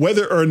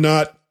whether or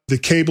not the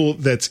cable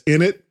that's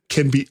in it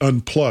can be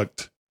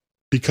unplugged,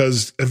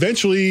 because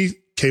eventually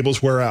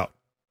cables wear out.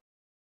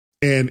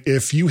 And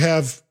if you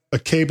have a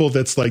cable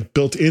that's like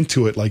built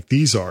into it, like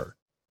these are,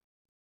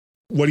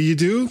 what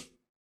do?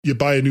 You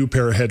buy a new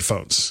pair of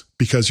headphones,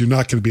 because you're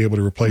not going to be able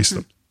to replace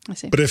them. I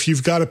see. But if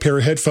you've got a pair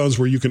of headphones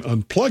where you can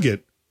unplug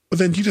it, well,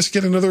 then you just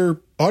get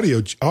another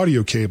audio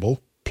cable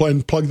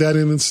plug that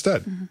in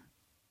instead. Mm-hmm.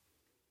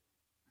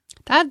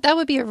 That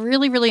would be a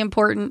really, really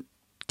important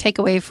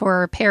takeaway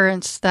for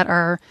parents that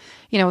are,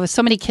 with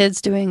so many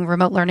kids doing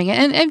remote learning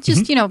and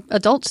just,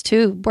 adults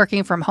too,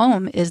 working from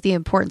home is the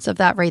importance of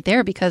that right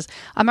there, because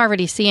I'm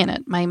already seeing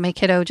it. My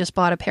kiddo just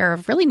bought a pair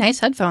of really nice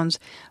headphones,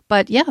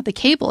 but yeah, the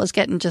cable is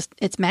getting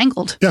it's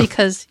mangled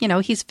because,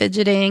 he's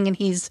fidgeting and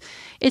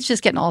it's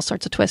just getting all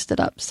sorts of twisted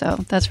up. So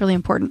that's really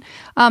important.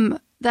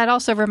 That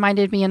also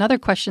reminded me, another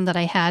question that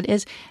I had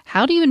is,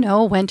 how do you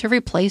know when to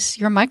replace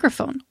your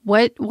microphone?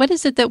 What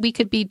is it that we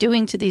could be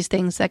doing to these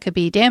things that could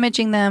be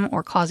damaging them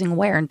or causing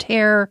wear and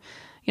tear?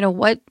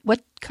 What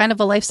kind of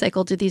a life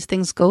cycle do these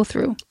things go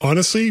through?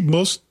 Honestly,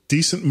 most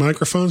decent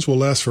microphones will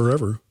last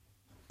forever,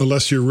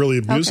 unless you're really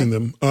abusing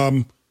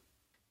them.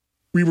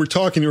 We were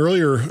talking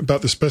earlier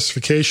about the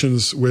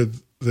specifications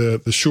with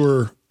the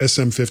Shure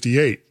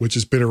SM58, which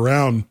has been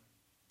around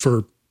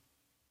for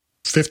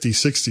 50,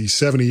 60,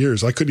 70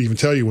 years. I couldn't even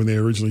tell you when they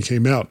originally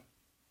came out.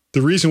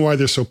 The reason why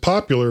they're so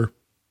popular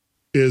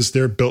is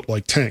they're built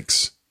like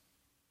tanks.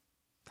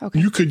 Okay.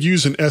 You could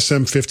use an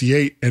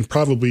SM58 and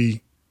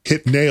probably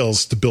hit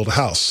nails to build a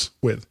house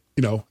with,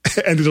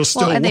 and it'll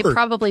still work. And they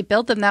probably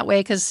built them that way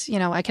because,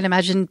 I can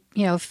imagine,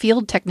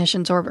 field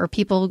technicians or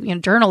people,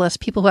 journalists,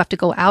 people who have to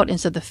go out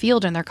into the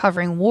field and they're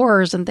covering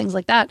wars and things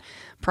like that,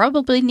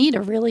 probably need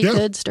a really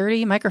good,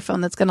 sturdy microphone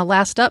that's going to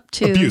last up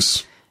to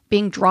abuse.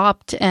 Being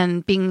dropped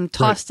and being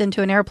tossed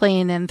into an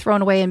airplane and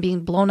thrown away and being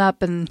blown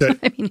up. And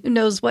who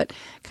knows what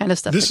kind of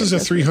stuff. This is a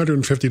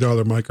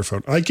 $350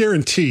 microphone. I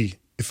guarantee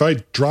if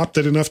I dropped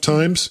it enough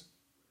times,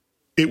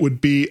 it would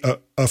be a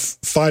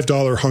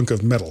 $5 hunk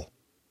of metal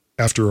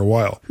after a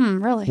while.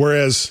 Really?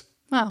 Whereas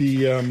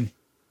the,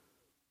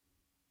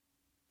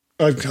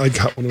 I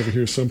got one over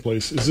here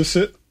someplace. Is this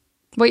it?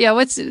 Well, yeah.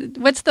 What's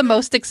the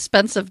most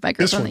expensive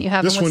microphone that you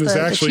have? This one is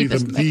actually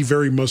the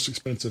very most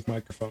expensive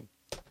microphone.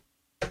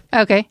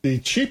 Okay. The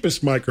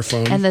cheapest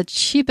microphone. And the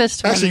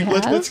cheapest one. Actually,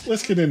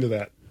 let's get into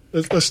that.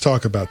 Let's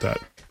talk about that.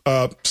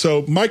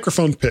 So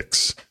microphone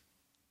picks.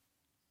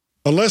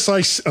 Unless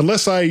I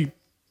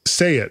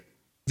say it,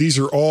 these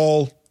are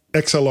all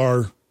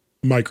XLR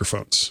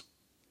microphones.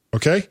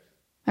 Okay?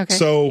 Okay.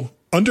 So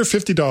under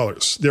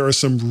 $50, there are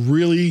some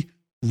really,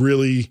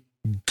 really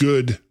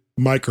good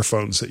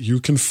microphones that you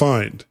can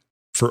find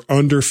for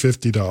under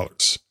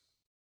 $50.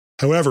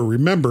 However,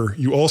 remember,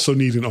 you also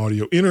need an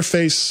audio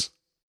interface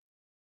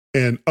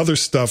and other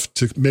stuff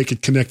to make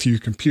it connect to your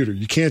computer.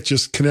 You can't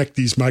just connect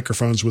these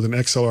microphones with an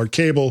XLR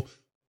cable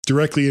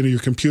directly into your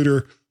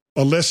computer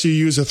unless you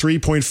use a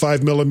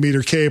 3.5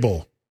 millimeter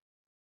cable.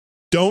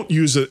 Don't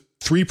use a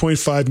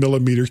 3.5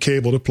 millimeter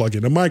cable to plug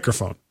in a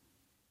microphone.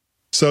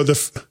 So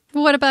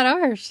what about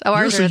ours? Oh,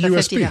 ours are the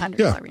USB. $50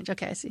 to $100 range.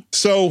 Okay, I see.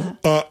 So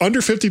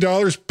under $50,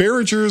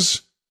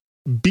 Behringer's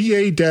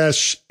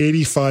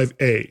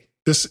BA-85A.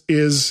 This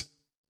is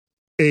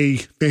a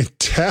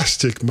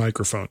fantastic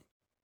microphone.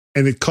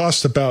 And it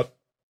costs about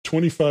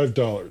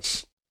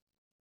 $25.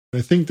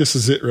 I think this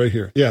is it right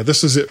here. Yeah,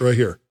 this is it right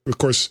here. Of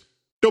course,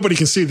 nobody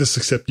can see this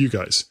except you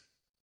guys.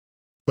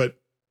 But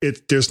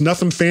there's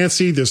nothing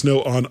fancy. There's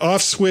no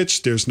on-off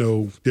switch. There's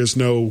no,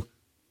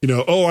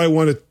 I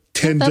want a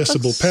 10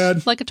 decibel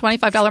pad. Like a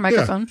 $25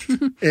 microphone.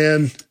 Yeah.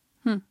 And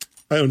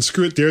I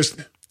unscrew it.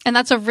 And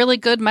that's a really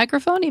good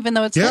microphone, even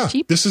though it's not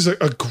cheap? This is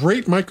a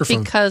great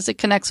microphone. Because it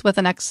connects with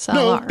an XLR.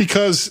 No,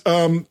 because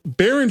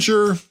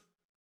Behringer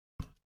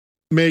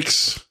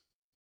makes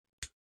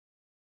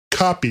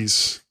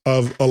copies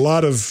of a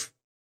lot of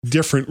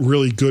different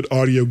really good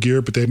audio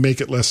gear, but they make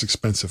it less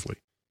expensively.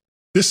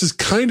 This is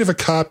kind of a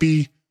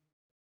copy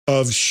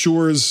of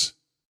Shure's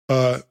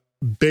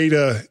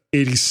Beta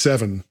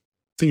 87. I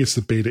think it's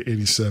the Beta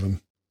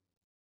 87.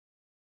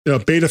 No,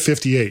 Beta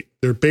 58.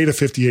 Their Beta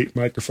 58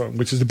 microphone,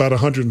 which is about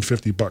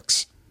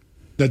 $150.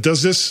 Now,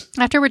 does this...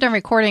 After we're done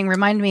recording,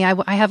 remind me,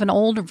 I have an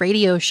old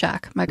Radio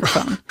Shack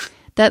microphone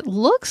that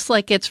looks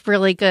like it's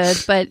really good,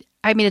 but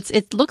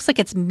it looks like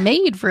it's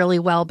made really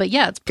well, but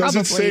yeah, it's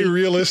probably... Does it say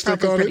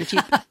realistic on it?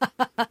 Cheap.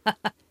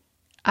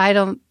 I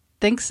don't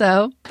think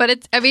so,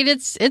 but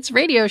it's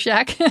Radio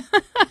Shack.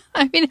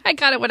 I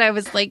got it when I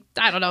was like,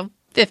 I don't know,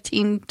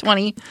 15,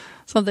 20,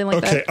 something like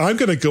that. Okay, I'm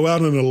going to go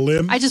out on a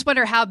limb. I just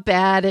wonder how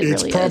bad it really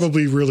is. It's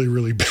probably really,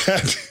 really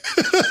bad.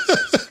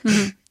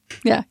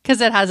 Mm-hmm. Yeah,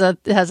 because it has a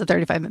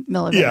 35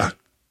 millimeter.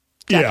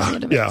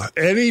 Yeah.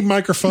 Any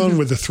microphone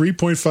with a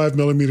 3.5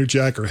 millimeter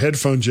jack or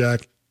headphone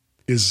jack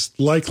is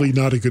likely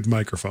not a good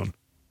microphone.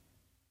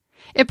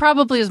 It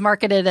probably was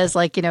marketed as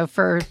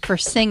for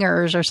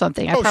singers or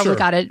something. I probably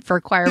got it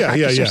for choir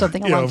practice or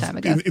something a long time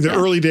ago. In the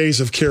early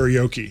days of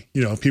karaoke,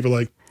 people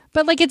like...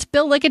 But it's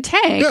built like a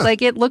tank. Yeah.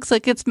 It looks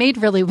like it's made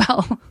really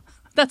well.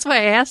 That's why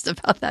I asked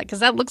about that,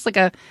 because that looks like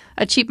a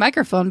cheap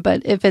microphone.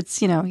 But if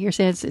it's, you're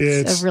saying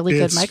it's a really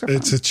good microphone.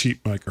 It's a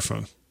cheap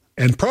microphone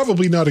and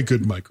probably not a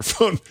good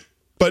microphone.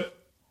 But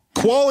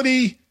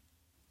quality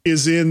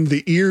is in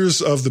the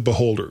ears of the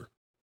beholder.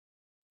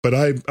 But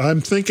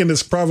I'm thinking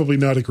it's probably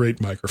not a great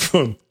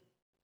microphone.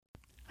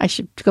 I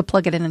should go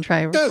plug it in and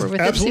try.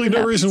 Absolutely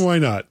no reason why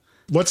not.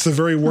 What's the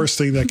very worst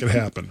thing that could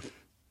happen?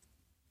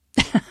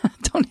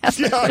 Don't have that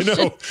Yeah, I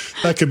question. know.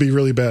 That could be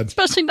really bad.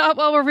 Especially not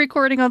while we're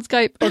recording on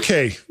Skype.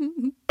 Okay.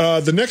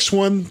 The next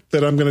one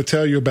that I'm going to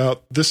tell you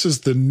about, this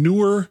is the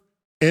Newer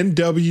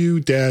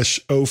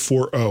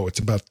NW-040. It's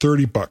about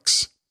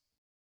 $30.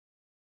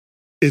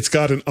 It's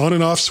got an on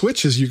and off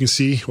switch, as you can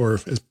see, or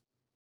as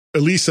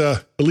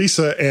Elisa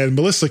and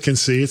Melissa can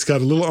see. It's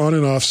got a little on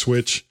and off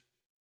switch,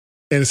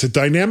 and it's a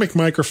dynamic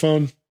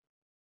microphone.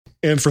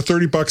 And for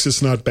 $30,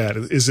 it's not bad.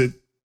 Is it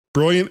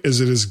brilliant? Is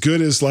it as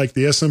good as like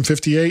the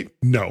SM58?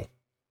 No.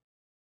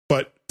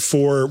 But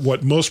for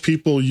what most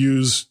people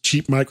use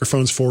cheap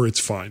microphones for, it's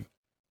fine.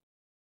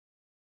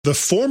 The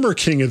former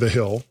king of the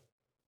hill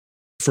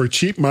for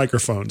cheap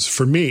microphones,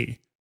 for me,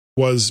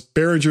 was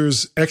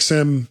Behringer's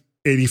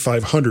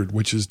XM8500,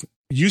 which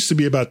used to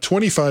be about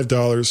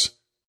 $25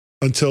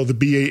 until the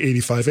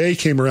BA85A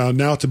came around.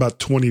 Now it's about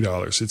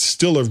 $20. It's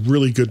still a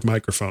really good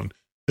microphone,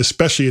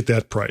 especially at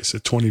that price,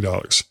 at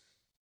 $20.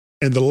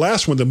 And the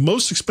last one, the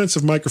most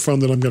expensive microphone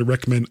that I'm going to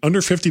recommend,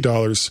 under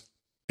 $50,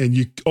 and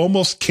you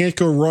almost can't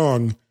go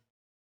wrong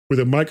with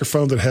a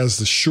microphone that has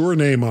the Shure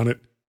name on it,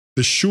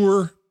 the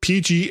Shure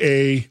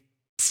PGA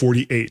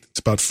 48. It's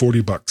about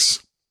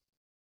 $40.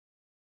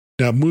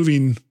 Now,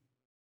 moving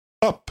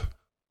up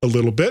a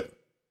little bit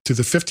to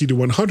the $50 to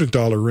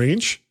 $100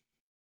 range,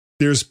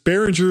 there's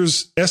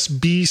Behringer's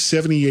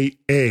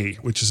SB78A,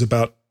 which is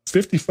about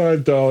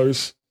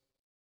 $55.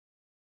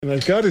 And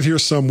I've got it here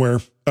somewhere.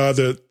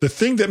 The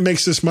thing that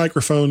makes this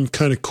microphone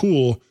kind of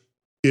cool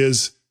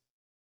is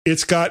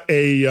it's got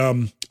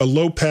a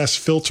low pass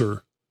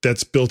filter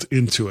that's built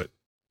into it.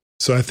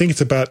 So I think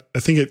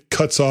it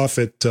cuts off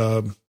at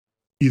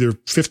either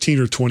 15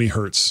 or 20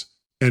 hertz,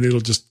 and it'll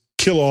just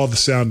kill all the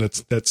sound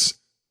that's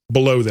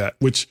below that,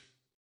 which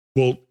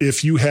will,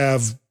 if you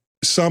have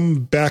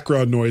some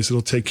background noise,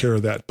 it'll take care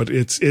of that. But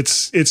it's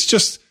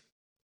just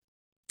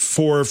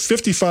for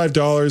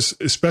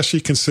 $55,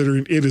 especially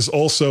considering it is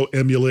also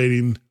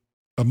emulating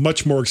a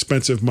much more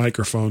expensive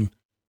microphone.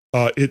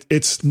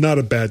 It's not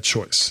a bad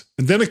choice.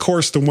 And then, of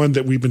course, the one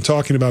that we've been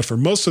talking about for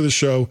most of the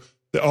show,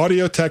 the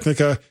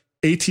Audio-Technica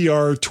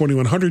ATR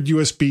 2100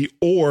 USB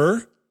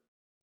or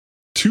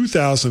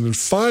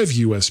 2005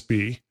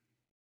 USB.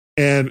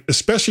 And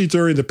especially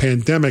during the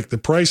pandemic, the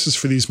prices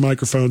for these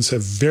microphones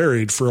have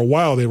varied. For a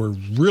while, they were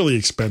really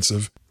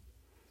expensive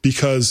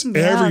because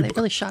they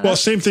really shot up.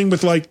 Same thing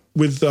with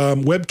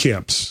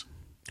webcams.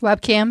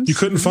 Webcams? You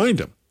couldn't find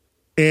them.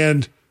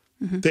 And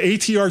the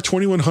ATR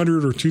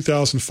 2100 or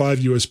 2005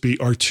 USB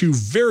are two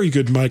very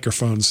good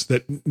microphones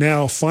that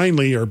now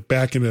finally are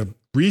back in a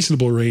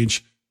reasonable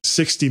range,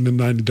 $60 to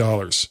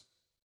 $90.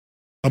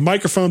 A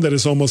microphone that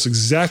is almost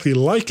exactly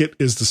like it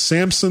is the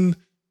Samson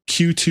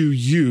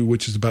Q2U,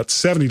 which is about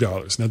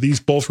 $70. Now, these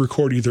both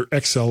record either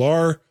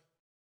XLR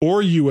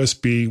or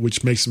USB,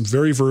 which makes them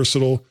very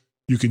versatile.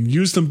 You can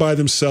use them by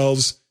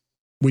themselves.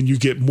 When you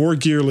get more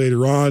gear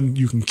later on,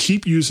 you can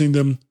keep using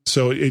them.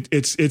 So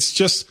it's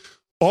just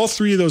all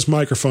three of those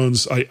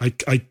microphones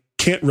I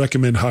can't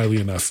recommend highly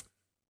enough.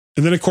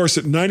 And then, of course,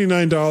 at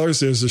 $99,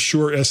 there's the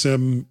Shure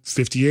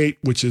SM58,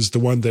 which is the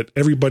one that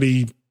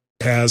everybody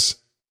has.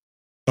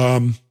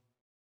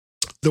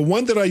 The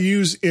one that I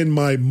use in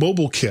my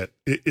mobile kit,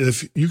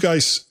 if you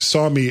guys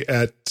saw me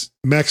at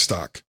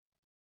MacStock,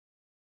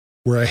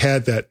 where I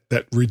had that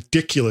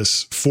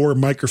ridiculous 4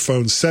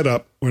 microphone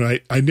setup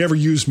when I never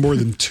used more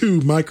than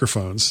 2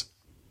 microphones,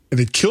 and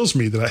it kills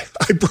me that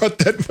I brought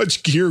that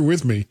much gear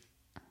with me.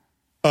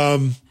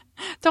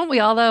 Don't we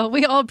all, though?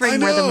 We all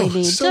bring more than we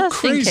need. So just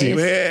crazy. in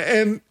case.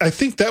 And I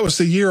think that was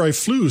the year I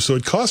flew, so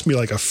it cost me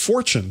like a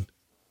fortune.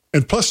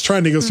 And plus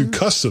trying to go through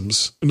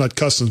not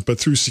customs, but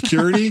through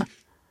security.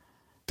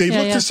 They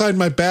looked inside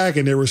my bag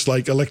and there was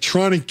like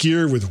electronic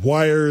gear with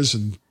wires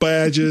and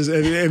badges.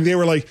 And they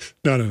were like,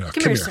 no.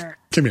 Come here, sir.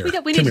 Come here.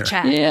 We need to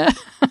chat. Yeah.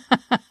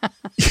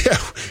 Yeah.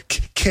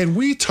 Can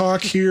we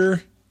talk here?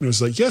 And it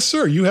was like, yes,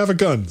 sir. You have a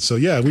gun. So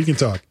yeah, we can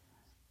talk.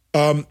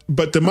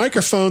 But the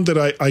microphone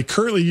that I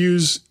currently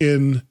use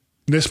and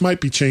this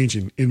might be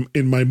changing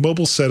in my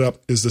mobile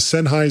setup is the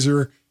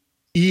Sennheiser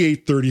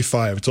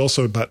E835. It's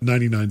also about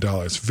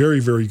 $99. Very,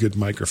 very good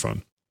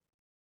microphone.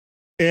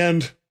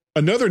 And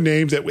another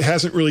name that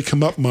hasn't really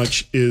come up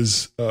much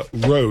is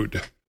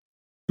Rode,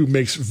 who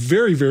makes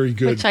very, very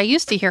good. Which I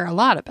used to hear a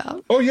lot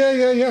about. Oh,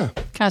 yeah.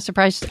 Kind of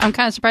surprised. I'm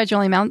kind of surprised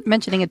you're only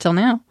mentioning it till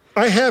now.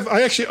 I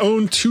actually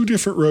own 2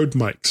 different Rode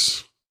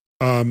mics.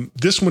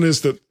 This one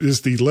is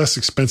the less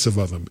expensive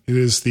of them. It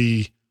is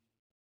the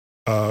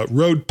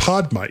Rode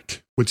Pod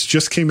mic, which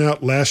just came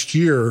out last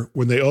year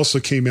when they also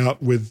came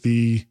out with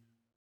the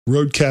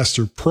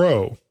Rodecaster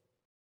Pro,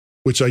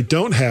 which I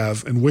don't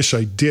have and wish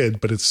I did,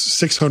 but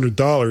it's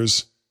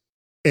 $600.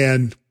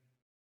 And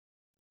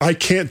I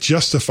can't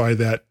justify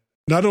that,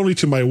 not only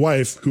to my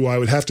wife, who I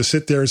would have to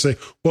sit there and say,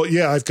 well,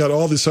 yeah, I've got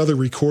all this other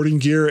recording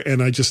gear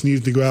and I just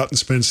needed to go out and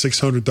spend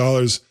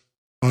 $600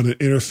 on an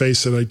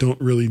interface that I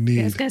don't really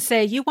need. I was going to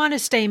say, you want to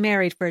stay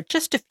married for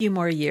just a few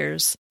more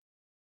years.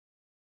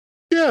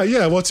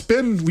 Yeah. Well,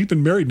 we've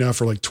been married now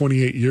for like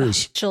 28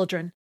 years.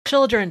 Children.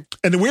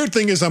 And the weird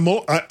thing is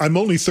I'm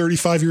only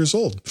 35 years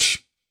old.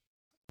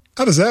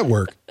 How does that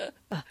work?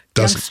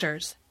 Doesn't.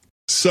 Youngsters.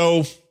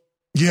 So,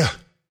 yeah.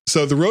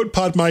 So the Rode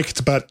Pod mic,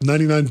 it's about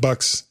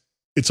 $99.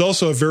 It's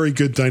also a very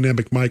good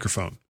dynamic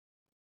microphone.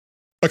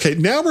 Okay,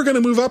 now we're going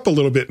to move up a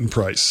little bit in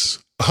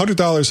price,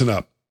 $100 and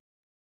up.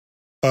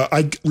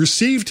 I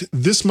received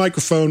this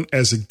microphone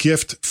as a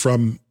gift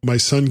from my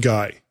son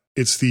Guy.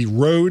 It's the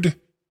Rode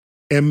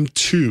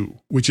M2,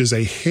 which is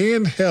a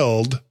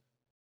handheld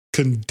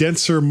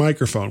condenser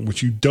microphone,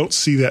 which you don't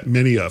see that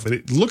many of. And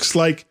it looks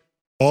like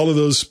all of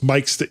those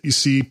mics that you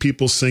see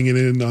people singing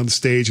in on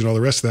stage and all the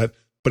rest of that,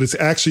 but it's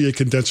actually a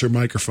condenser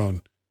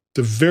microphone.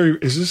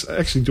 Is this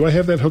actually, do I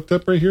have that hooked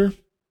up right here?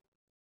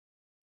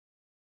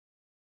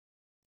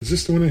 Is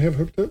this the one I have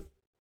hooked up?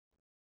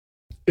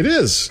 It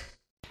is.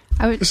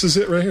 This is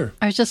it right here.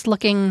 I was just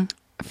looking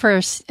for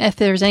if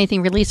there's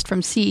anything released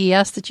from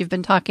CES that you've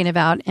been talking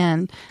about,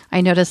 and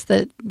I noticed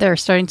that they're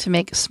starting to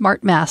make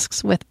smart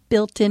masks with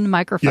built-in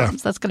microphones. Yeah.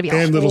 That's going to be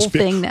a whole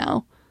thing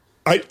now.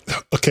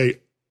 Okay,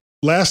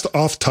 last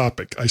off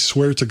topic, I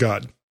swear to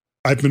God.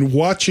 I've been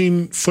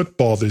watching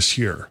football this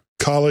year,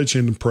 college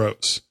and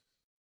pros,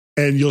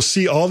 and you'll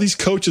see all these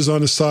coaches on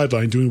the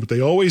sideline doing what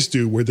they always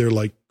do, where they're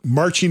like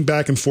marching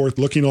back and forth,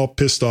 looking all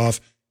pissed off.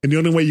 And the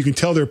only way you can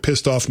tell they're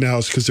pissed off now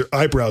is because their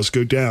eyebrows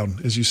go down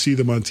as you see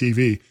them on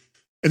TV.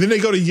 And then they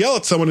go to yell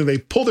at someone and they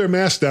pull their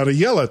mask down and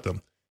yell at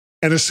them.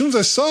 And as soon as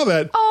I saw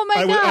that,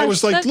 I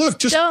was like, look,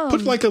 just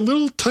put like a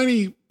little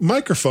tiny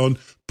microphone,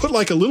 put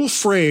like a little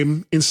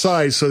frame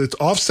inside so that it's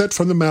offset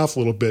from the mouth a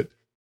little bit.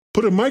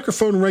 Put a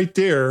microphone right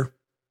there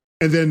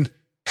and then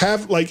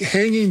have like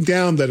hanging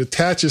down that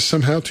attaches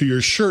somehow to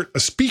your shirt a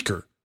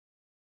speaker.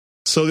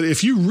 So that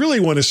if you really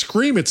want to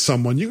scream at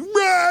someone,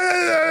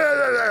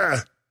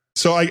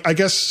 So I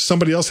guess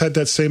somebody else had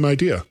that same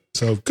idea.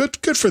 So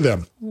good for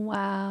them.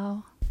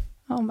 Wow.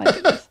 Oh my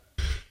goodness.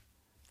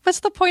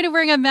 What's the point of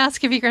wearing a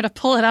mask if you're going to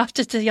pull it off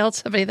just to yell at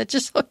somebody? That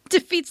just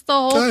defeats the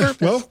whole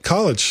purpose. Well,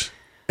 college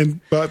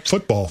and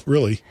football,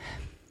 really.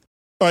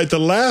 All right, the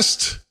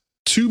last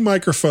two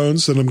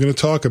microphones that I'm going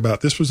to talk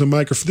about. This is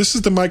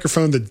the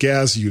microphone that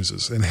Gaz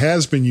uses and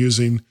has been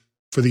using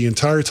for the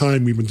entire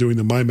time we've been doing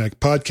the MyMac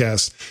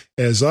podcast,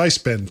 as I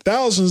spend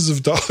thousands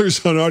of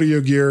dollars on audio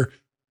gear.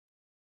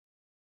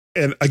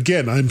 And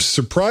again, I'm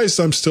surprised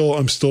I'm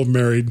still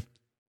married.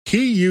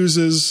 He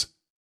uses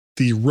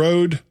the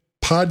Rode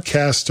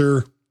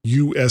Podcaster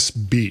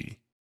USB,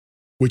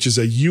 which is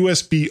a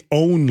USB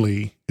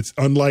only. It's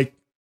unlike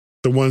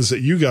the ones that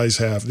you guys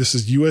have. This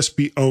is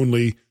USB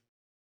only.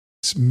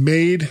 It's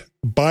made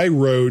by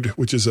Rode,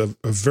 which is a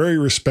very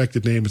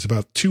respected name. It's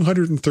about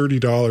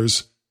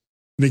 $230.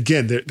 And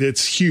again,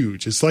 it's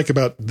huge. It's like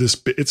about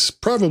this. It's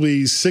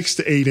probably 6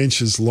 to 8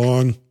 inches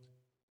long.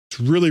 It's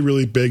really,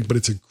 really big, but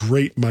it's a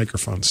great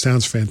microphone.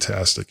 Sounds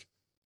fantastic.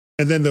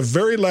 And then the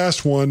very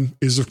last one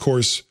is, of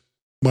course,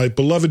 my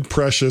beloved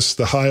precious,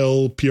 the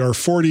Heil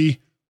PR40,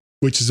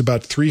 which is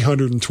about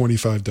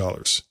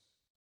 $325.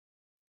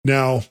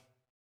 Now,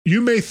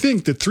 you may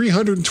think that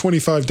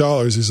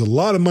 $325 is a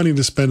lot of money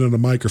to spend on a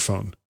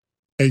microphone,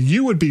 and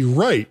you would be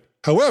right.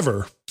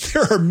 However,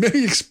 there are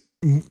many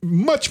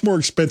much more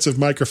expensive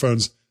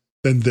microphones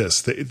than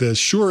this. The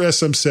Shure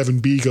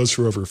SM7B goes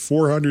for over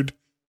 $400,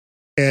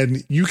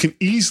 and you can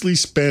easily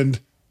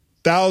spend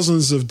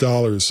thousands of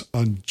dollars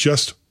on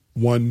just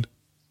one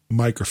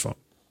microphone.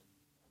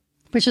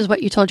 Which is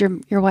what you told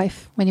your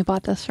wife when you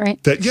bought this, right?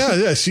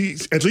 Yeah. See,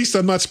 at least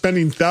I'm not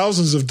spending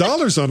thousands of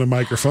dollars on a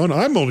microphone.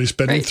 I'm only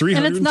spending $325.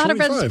 And it's not a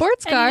red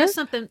sports car. And you know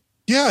something?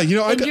 Yeah,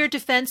 in your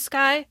defense,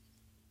 Guy.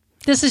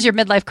 This is your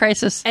midlife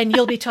crisis. And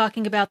you'll be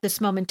talking about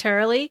this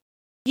momentarily.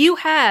 You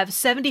have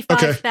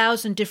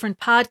 75,000 different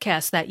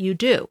podcasts that you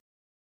do.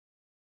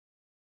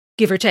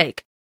 Give or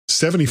take.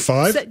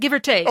 75? Give or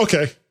take.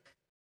 Okay.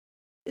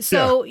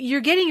 So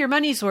you're getting your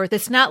money's worth.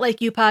 It's not like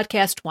you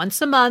podcast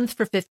once a month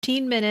for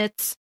 15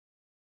 minutes.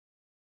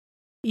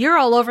 You're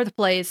all over the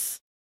place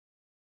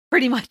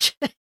pretty much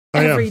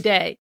every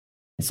day.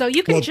 So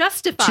you can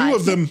justify. Two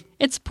of them.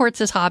 It supports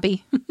his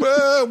hobby.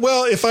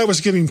 Well, if I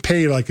was getting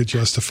paid, I could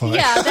justify.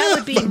 Yeah, that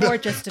would be more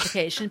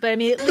justification. But I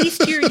mean, at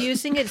least you're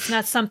using it. It's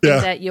not something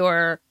that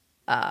you're,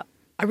 I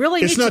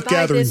really need to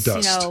buy this,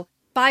 dust.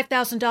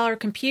 $5,000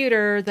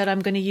 computer that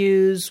I'm going to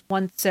use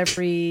once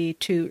every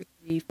 2,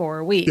 3,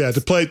 4 weeks. Yeah, to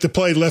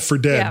play Left 4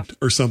 Dead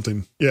or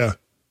something. Yeah.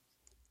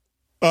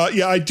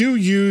 I do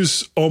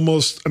use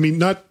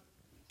not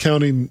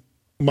counting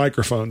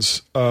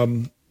microphones.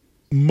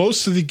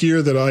 Most of the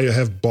gear that I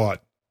have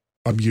bought,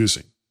 I'm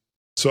using.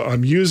 So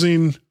I'm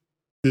using,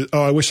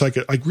 I wish I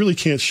could, I really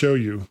can't show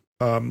you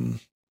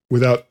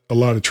without a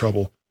lot of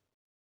trouble.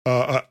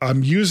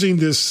 I'm using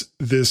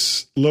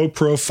this low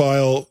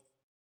profile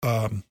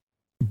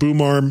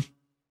boom arm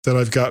that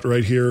I've got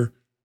right here.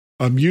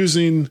 I'm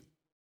using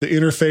the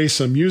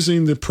interface. I'm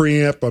using the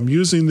preamp. I'm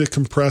using the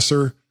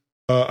compressor.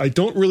 I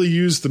don't really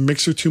use the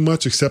mixer too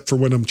much except for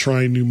when I'm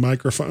trying new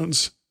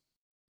microphones.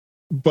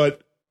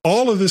 But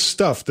all of this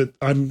stuff that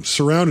I'm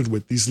surrounded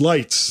with, these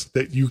lights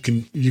that you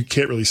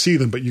can't really see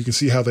them, but you can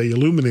see how they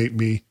illuminate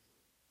me.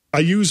 I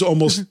use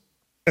almost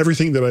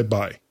everything that I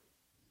buy.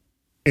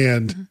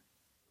 And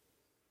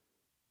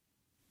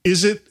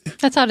Is it?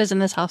 That's how it is in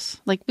this house.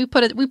 Like we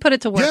put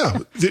it to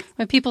work. Yeah.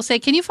 When people say,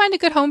 "Can you find a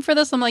good home for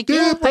this?" I'm like,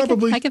 Yeah,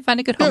 probably. I can find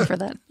a good home for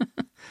that.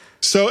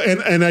 So,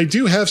 and I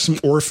do have some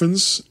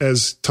orphans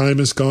as time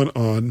has gone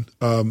on,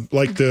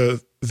 like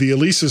the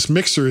Alesis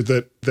mixer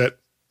that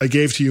I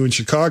gave to you in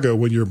Chicago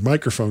when your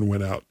microphone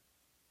went out,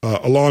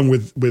 along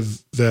with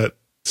that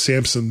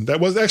Samson. That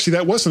wasn't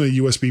a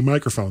USB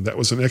microphone. That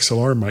was an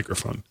XLR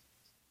microphone.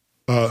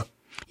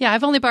 Yeah,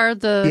 I've only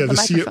borrowed the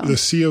microphone. The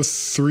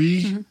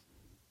CO3,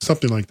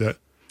 something like that.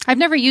 I've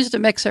never used a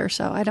mixer,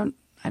 so I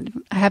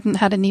haven't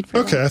had a need for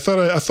Okay, that.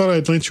 I thought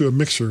I'd lent you a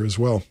mixer as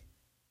well.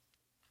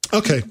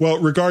 Okay, well,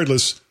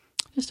 regardless,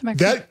 just a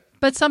microphone.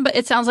 But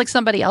it sounds like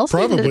somebody else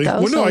probably. needed it,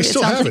 though. Well, no, so I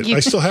still have it. I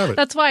still have it.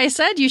 That's why I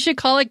said you should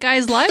call it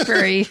Guy's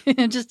Library.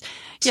 Just,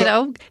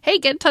 hey,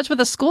 get in touch with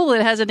a school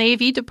that has an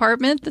AV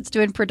department that's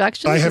doing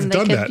productions. I have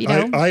done that.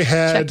 I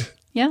had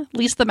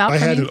lease them out. I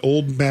had an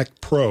old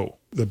Mac Pro,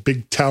 the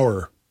big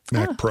tower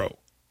Mac Pro,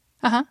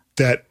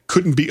 that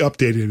couldn't be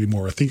updated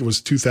anymore. I think it was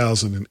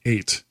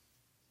 2008.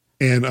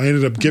 And I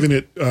ended up giving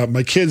it,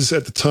 my kids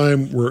at the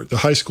time were, the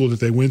high school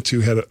that they went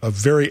to had a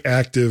very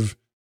active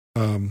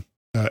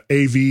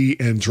AV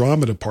and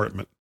drama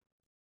department.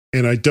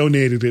 And I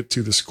donated it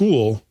to the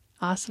school.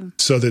 Awesome.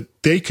 So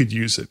that they could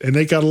use it. And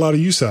they got a lot of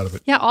use out of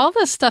it. Yeah, all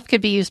this stuff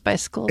could be used by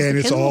schools. And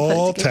it's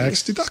all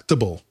tax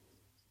deductible.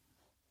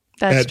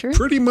 That's true.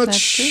 Pretty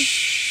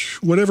much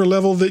whatever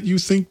level that you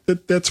think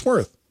that's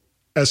worth,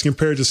 as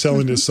compared to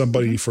selling to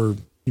somebody for,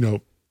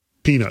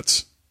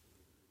 peanuts.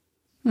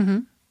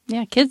 Mm-hmm.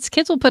 Yeah, kids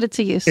will put it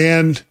to use.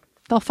 And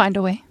they'll find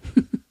a way.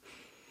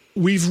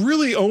 We've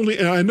really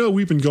and I know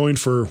we've been going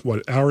for,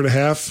 an hour and a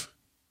half?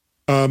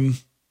 And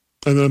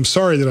I'm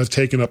sorry that I've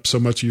taken up so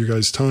much of your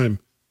guys' time.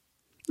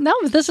 No,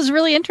 but this is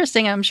really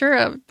interesting. I'm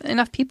sure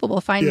enough people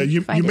will find it.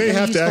 Yeah, you may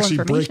have to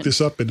actually break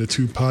this up into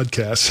 2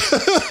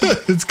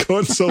 podcasts. It's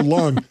going so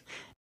long.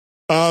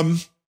 I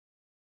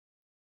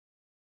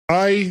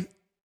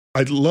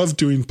love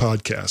doing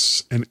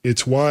podcasts, and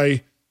it's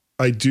why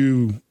I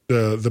do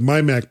the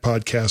MyMac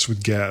podcast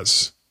with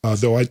Gaz.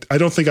 Though I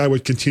don't think I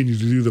would continue to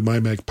do the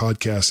MyMac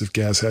podcast if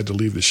Gaz had to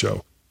leave the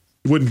show.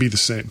 It wouldn't be the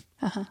same.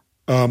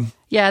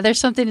 Yeah, there's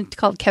something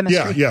called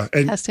chemistry. Yeah.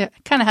 And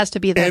kind of has to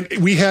be there.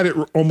 And we had it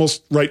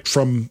almost right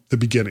from the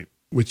beginning,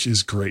 which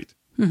is great.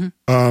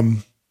 Mm-hmm.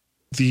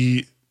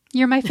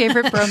 You're my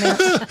favorite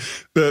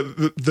bromance.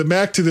 the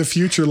Mac to the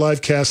Future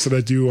live cast that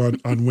I do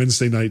on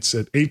Wednesday nights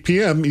at 8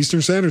 p.m.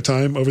 Eastern Standard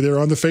Time over there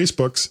on the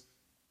Facebooks.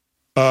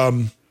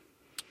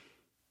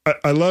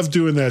 I love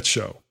doing that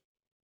show.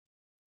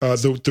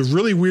 The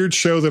really weird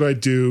show that I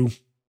do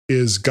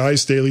is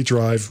Guy's Daily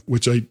Drive,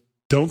 which I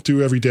don't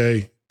do every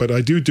day, but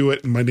I do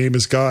it, and my name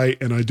is Guy,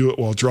 and I do it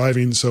while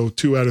driving, so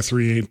 2 out of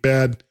 3 ain't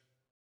bad.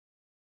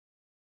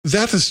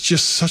 That is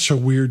just such a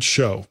weird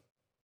show.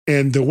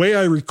 And the way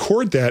I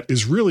record that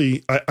is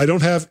really, I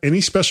don't have any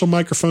special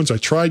microphones. I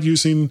tried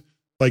using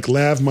like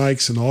lav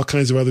mics and all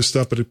kinds of other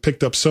stuff, but it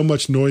picked up so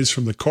much noise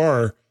from the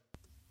car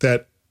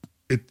that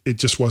it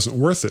just wasn't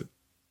worth it.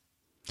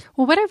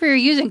 Well, whatever you're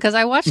using, because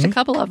I watched a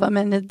couple of them,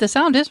 and the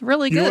sound is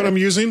really good. You know what I'm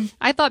using?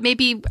 I thought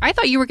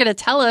you were going to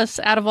tell us,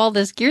 out of all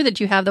this gear that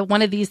you have, that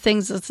one of these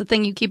things is the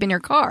thing you keep in your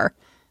car.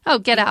 Oh,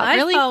 get out! My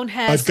really? iPhone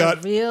has a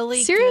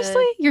really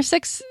seriously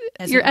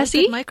good, your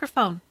SE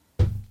microphone.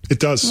 It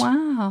does.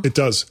 Wow. It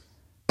does.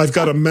 I've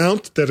got a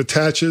mount that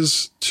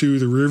attaches to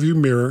the rearview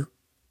mirror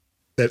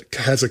that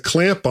has a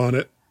clamp on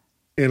it,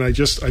 and I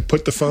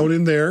put the phone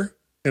in there,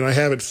 and I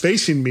have it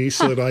facing me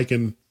so that I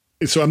can.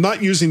 So I'm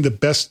not using the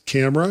best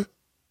camera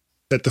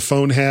that the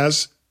phone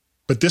has,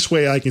 but this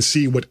way I can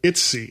see what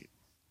it's seeing.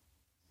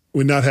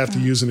 Would not have to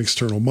use an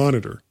external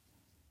monitor.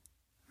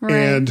 Right,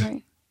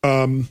 and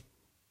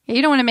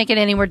you don't want to make it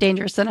any more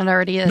dangerous than it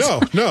already is.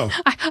 No.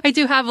 I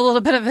do have a little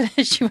bit of an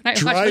issue when I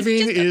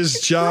driving is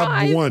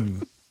job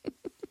one.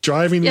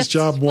 Driving is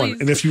job one.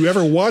 And if you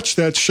ever watch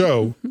that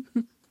show,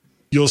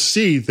 you'll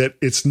see that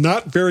it's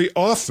not very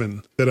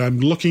often that I'm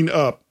looking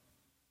up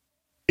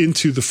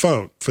into the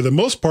phone. For the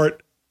most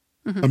part,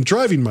 I'm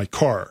driving my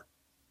car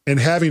and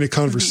having a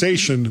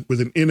conversation with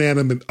an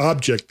inanimate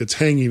object that's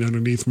hanging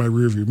underneath my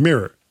rearview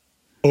mirror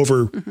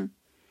over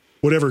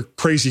whatever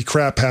crazy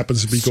crap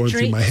happens to be going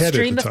through my head at the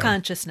time. Stream of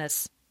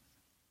consciousness.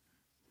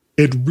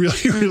 It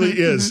really, really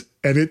is.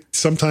 And it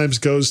sometimes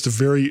goes to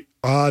very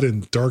odd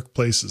and dark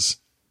places.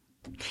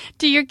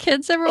 Do your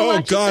kids ever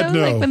watch it, though?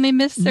 No. Like when they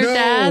miss their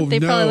dad,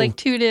 they probably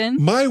tune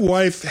in. My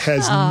wife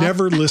has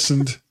never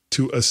listened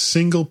to a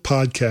single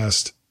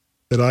podcast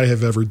that I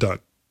have ever done.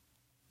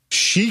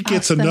 She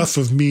gets enough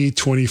of me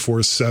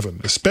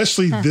 24/7,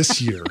 especially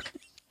this year.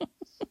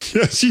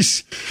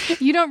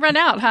 You don't run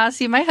out, huh?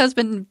 See, my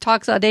husband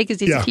talks all day because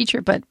he's a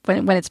teacher, but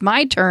when it's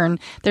my turn,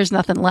 there's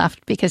nothing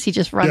left because he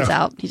just runs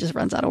out. He just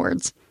runs out of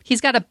words. He's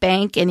got a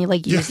bank and he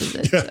uses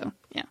it.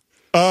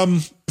 So,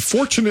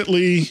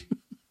 fortunately,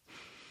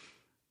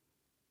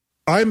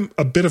 I'm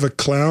a bit of a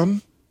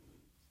clown.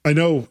 I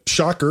know,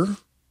 shocker.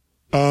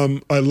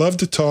 I love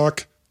to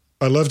talk.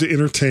 I love to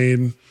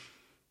entertain.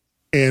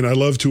 And I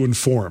love to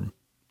inform.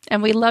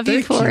 And we love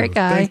you for it,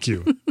 Guy. Thank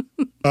you.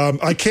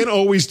 I can't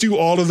always do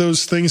all of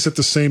those things at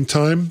the same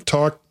time,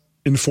 talk,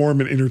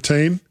 inform, and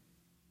entertain.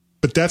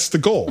 But that's the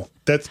goal.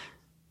 That's,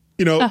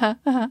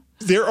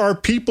 there are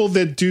people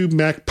that do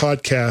Mac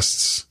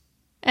podcasts.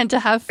 And to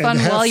have fun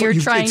while you're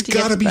trying to get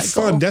to that goal. It's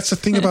got to be fun. That's the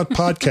thing about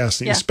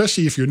podcasting,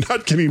 especially if you're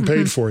not getting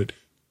paid for it.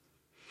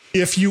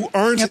 If you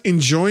aren't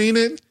enjoying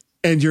it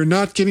and you're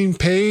not getting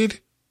paid,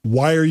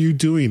 why are you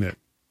doing it?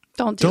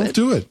 Don't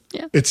do it.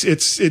 Yeah. It's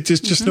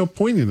just no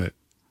point in it.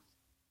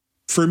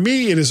 For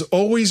me, it has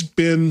always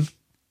been,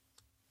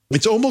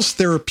 it's almost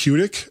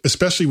therapeutic,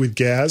 especially with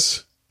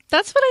Gaz.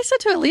 That's what I said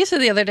to Elisa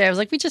the other day. I was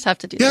like, we just have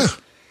to do this.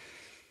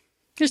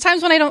 There's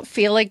times when I don't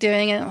feel like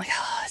doing it. I'm like,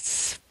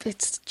 it's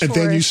chores, and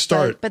then you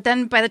start. But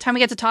then by the time we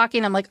get to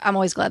talking, I'm like, I'm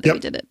always glad that we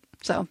did it.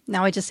 So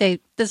now I just say,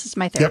 this is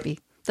my therapy. Yep.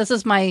 This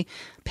is my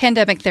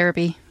pandemic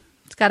therapy.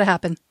 It's got to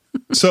happen.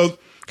 So,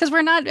 because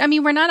we're not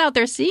out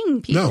there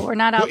seeing people. No. We're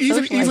not out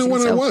socializing. Even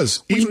when I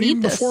was,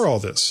 even before all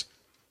this.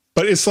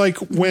 But it's like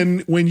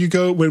when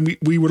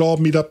we would all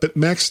meet up at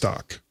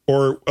MacStock,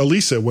 or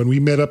Elisa, when we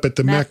met up at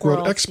the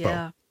Macworld Expo.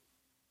 Yeah.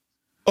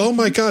 Oh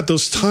my God,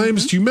 those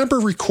times. Do you remember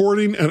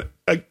recording? And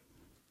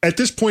at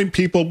this point,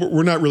 people,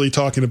 we're not really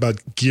talking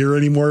about gear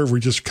anymore. We're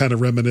just kind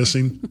of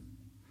reminiscing.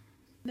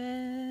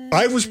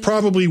 I was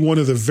probably one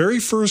of the very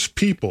first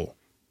people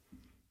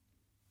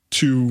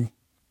to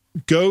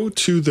go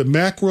to the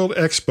Macworld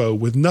Expo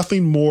with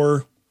nothing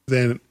more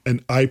than an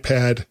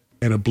iPad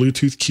and a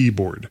Bluetooth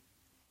keyboard.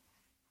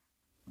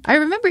 I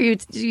remember you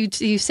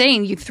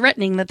saying, you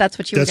threatening that's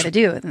what you were going to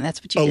do, and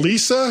that's what you did.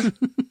 Elisa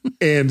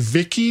and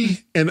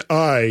Vicky and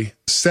I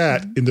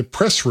sat in the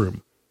press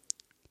room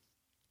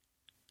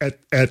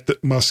at the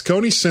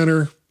Moscone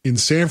Center in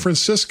San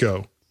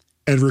Francisco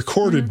and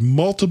recorded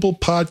multiple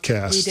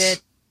podcasts. We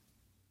did.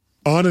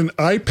 On an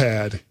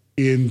iPad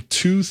in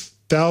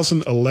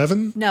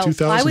 2011? No,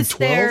 2012? I was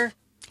there.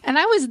 And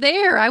I was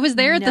there. I was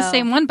there at the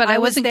same one, but I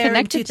wasn't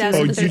connected to it.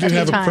 Oh, you didn't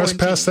have a press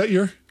pass that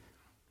year?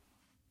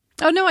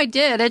 Oh, no, I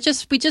did.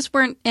 We just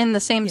weren't in the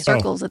same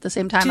circles at the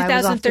same time.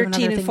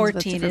 2013 and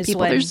 14 is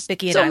when There's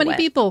Vicky and so I many went.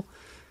 people.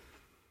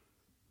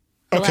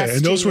 Okay,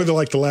 and those were the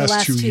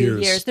last 2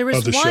 years There was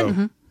of the one, show.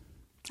 Mm-hmm.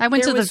 I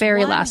went to the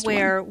very last one.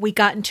 Where we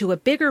got into a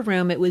bigger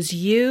room. It was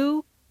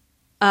you,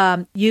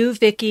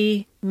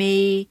 Vicky,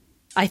 me,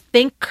 I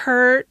think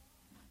Kurt,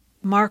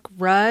 Mark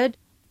Rudd,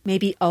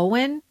 maybe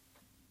Owen.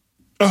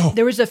 Oh.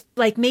 There was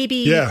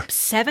maybe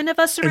 7 of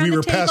us around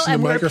the table,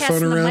 and we were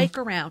passing the mic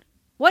around.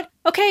 What?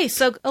 Okay,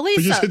 so Elisa.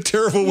 Which is a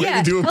terrible way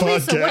to do a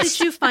Elisa, podcast. What did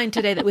you find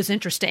today that was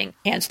interesting?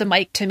 Hands the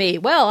mic to me.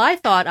 Well, I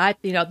thought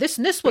this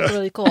and this was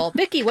really cool.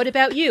 Vicky, what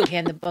about you?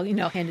 Hand it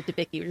to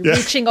Vicky.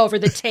 Reaching over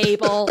the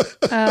table.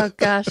 Oh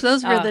gosh,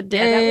 those were the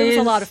days. It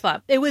was a lot of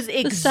fun. It was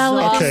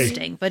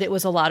exhausting, but it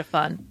was a lot of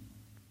fun.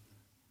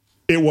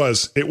 It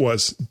was.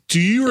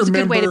 Do you remember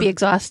a good way to be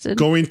exhausted.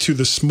 Going to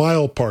the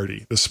Smile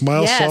party, the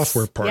Smile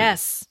software party?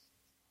 Yes.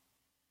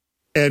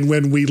 And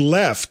when we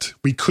left,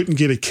 we couldn't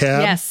get a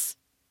cab. Yes.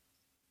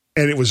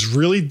 And it was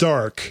really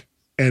dark.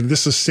 And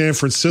this is San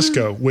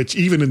Francisco, which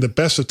even in the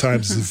best of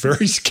times is a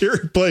very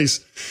scary place.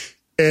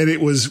 And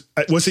it was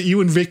it you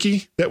and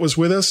Vicky that was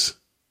with us?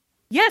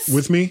 Yes.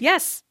 With me?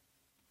 Yes.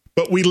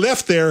 But we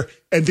left there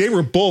and they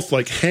were both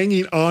like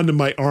hanging onto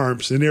my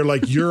arms. And they're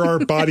like, you're our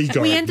bodyguard.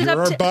 Didn't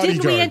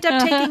we end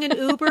up taking an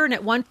Uber? And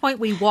at one point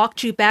we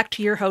walked you back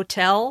to your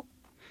hotel?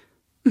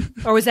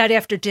 Or was that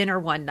after dinner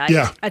one night?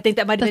 Yeah. I think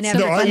that might have been after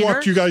dinner. No, I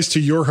walked you guys to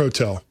your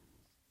hotel.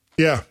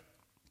 Yeah.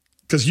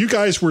 Because you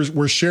guys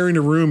were sharing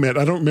a room at,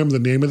 I don't remember the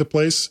name of the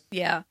place.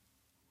 Yeah.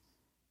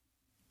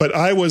 But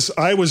I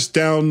was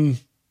down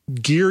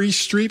Geary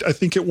Street, I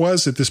think it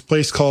was, at this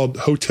place called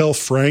Hotel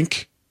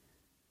Frank.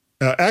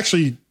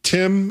 Actually,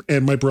 Tim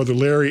and my brother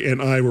Larry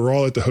and I were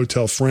all at the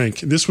Hotel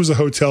Frank. And this was a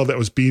hotel that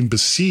was being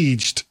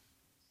besieged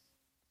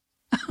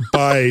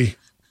by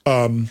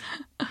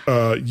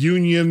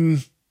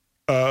Union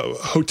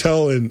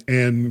Hotel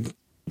and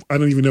I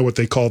don't even know what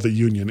they call the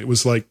union. It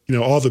was like,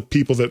 all the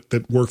people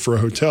that work for a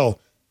hotel.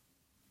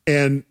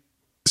 And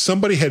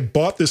somebody had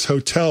bought this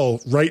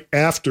hotel right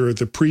after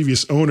the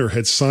previous owner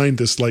had signed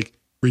this like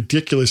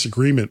ridiculous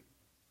agreement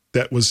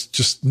that was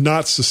just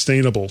not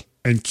sustainable,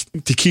 and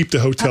to keep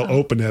the hotel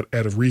open at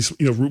a reason,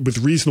 with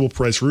reasonable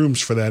price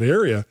rooms for that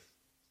area.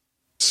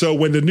 So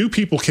when the new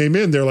people came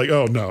in, they're like,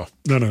 oh no.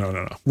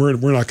 We're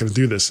not going to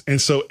do this.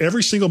 And so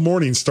every single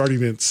morning,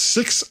 starting at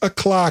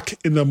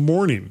 6:00 in the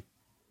morning,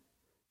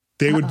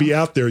 they would be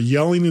out there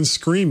yelling and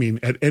screaming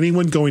at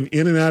anyone going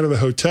in and out of the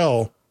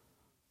hotel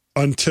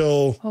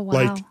until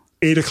like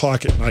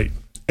 8:00 at night,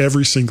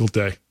 every single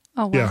day.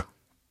 Oh, wow. Yeah.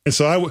 And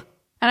so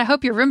and I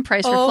hope your room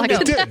price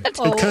reflected that.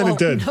 It kind of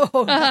did.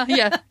 No.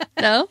 Yeah.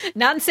 No?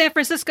 Not in San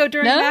Francisco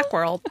during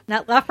Macworld.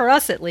 Not for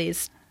us, at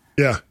least.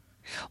 Yeah.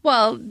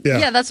 Well,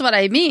 yeah, that's what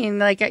I mean.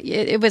 Like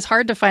it was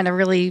hard to find an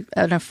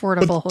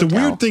affordable hotel. The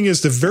weird thing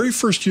is, the very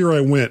first year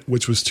I went,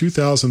 which was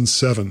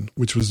 2007,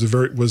 which was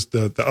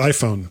the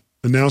iPhone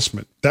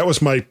announcement. That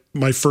was my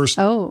first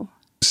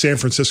San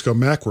Francisco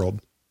Macworld.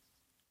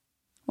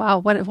 Wow,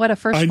 what a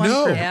first I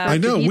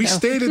one. know. We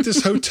stayed at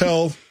this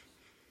hotel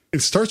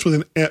it starts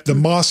with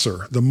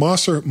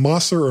the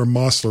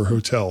Mosler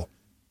Hotel,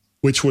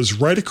 which was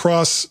right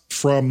across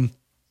from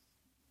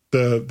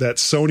that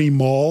Sony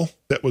Mall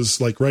that was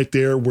like right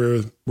there where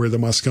the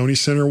Moscone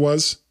Center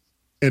was.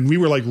 And we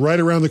were like right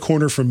around the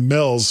corner from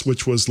Mel's,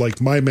 which was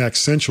like my Mac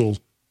Central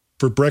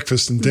for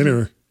breakfast and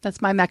dinner. That's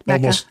my Mac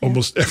Mecca.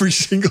 Almost every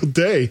single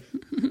day.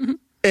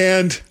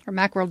 And or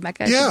Macworld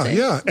Mecca.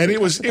 Yeah. And it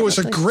was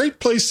a great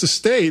place to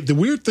stay. The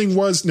weird thing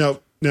was now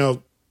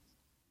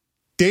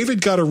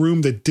David got a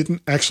room that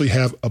didn't actually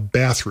have a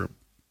bathroom.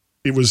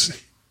 It was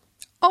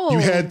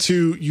they had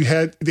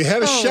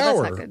a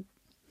shower,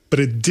 but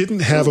it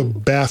didn't have a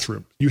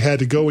bathroom. You had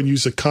to go and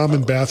use a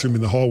common bathroom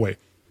in the hallway.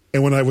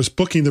 And when I was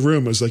booking the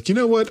room, I was like, you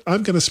know what?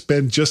 I'm going to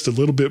spend just a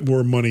little bit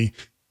more money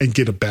and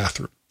get a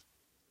bathroom.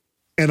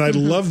 And I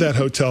love that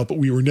hotel, but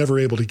we were never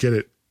able to get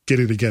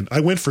it again. I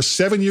went for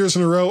 7 years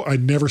in a row. I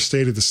never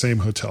stayed at the same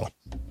hotel.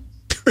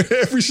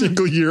 Every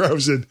single year I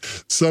was in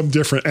some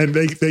different, and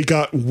they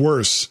got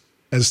worse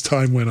as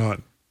time went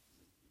on.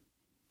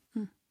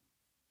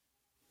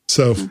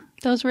 So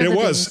those were it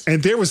was. days.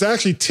 And there was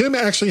Tim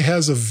actually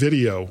has a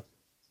video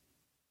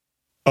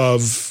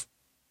of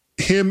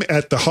him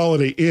at the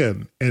Holiday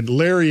Inn, and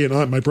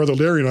my brother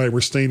Larry and I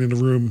were staying in a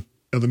room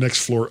on the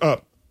next floor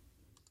up.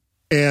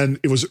 And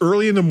it was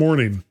early in the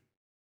morning,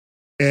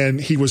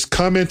 and he was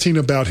commenting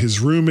about his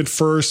room at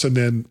first, and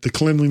then the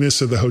cleanliness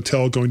of the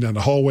hotel going down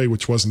the hallway,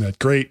 which wasn't that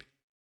great.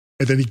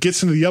 And then he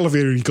gets into the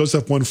elevator and he goes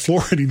up one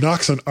floor and he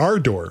knocks on our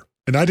door.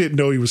 And I didn't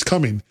know he was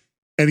coming.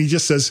 And he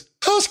just says,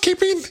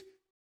 housekeeping.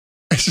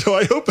 And so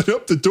I open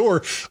up the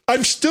door.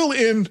 I'm still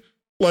in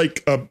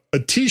like a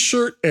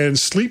t-shirt and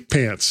sleep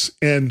pants.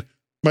 And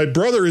my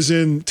brother is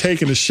in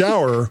taking a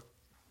shower.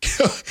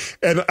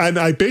 and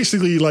I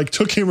basically like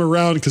took him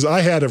around because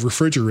I had a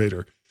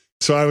refrigerator.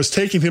 So I was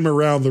taking him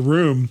around the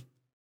room.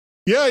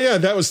 Yeah,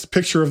 that was the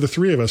picture of the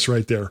three of us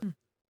right there.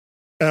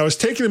 And I was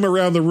taking him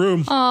around the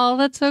room. Oh,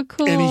 that's so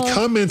cool. And he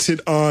commented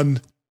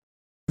on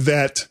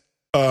that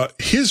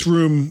his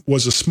room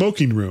was a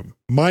smoking room.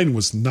 Mine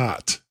was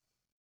not.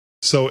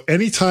 So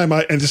anytime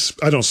I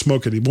don't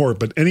smoke anymore,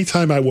 but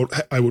anytime I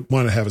would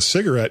want to have a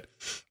cigarette,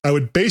 I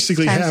would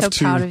basically have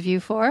to proud of you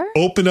for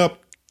open up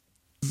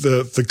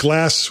the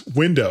glass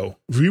window.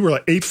 We were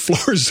like 8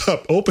 floors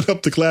up, open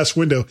up the glass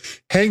window,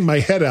 hang my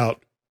head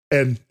out,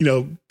 and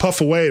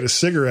puff away at a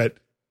cigarette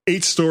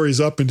 8 stories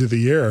up into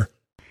the air.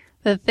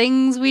 The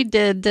things we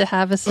did to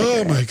have a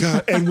cigarette. Oh my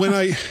God. And when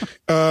I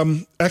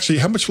actually,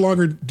 how much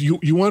longer do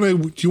you want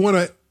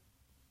to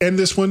end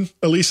this one,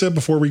 Elisa,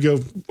 before we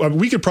go?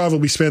 We could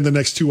probably spend the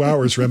next 2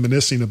 hours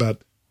reminiscing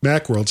about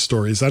Macworld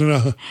stories. I don't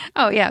know.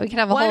 Oh yeah, we could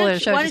have a whole other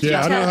show. Why don't you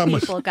tell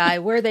people, Guy,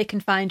 where they can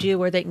find you,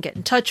 where they can get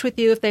in touch with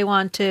you if they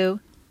want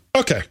to?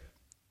 Okay.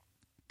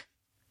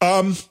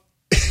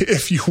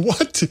 If you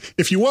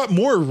want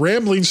more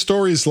rambling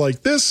stories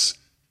like this,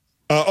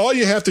 all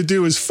you have to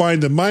do is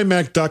find the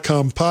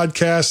mymac.com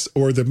podcast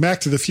or the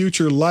Mac to the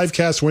Future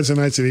livecast Wednesday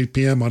nights at 8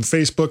 p.m. on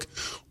Facebook,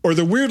 or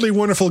the Weirdly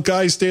Wonderful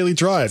Guy's Daily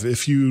Drive.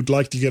 If you'd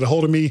like to get a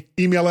hold of me,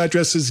 email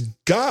address is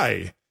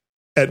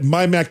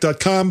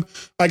guy@mymac.com.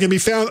 I can be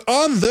found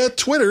on the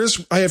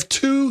Twitters. I have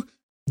 2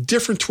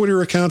 different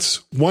Twitter accounts.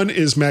 One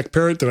is Mac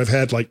Parrot that I've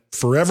had like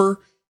forever,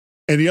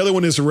 and the other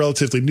one is a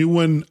relatively new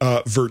one,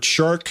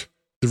 VertShark.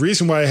 The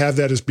reason why I have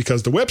that is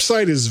because the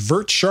website is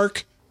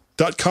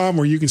vertshark.com,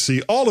 where you can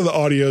see all of the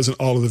audios and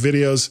all of the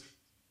videos.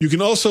 You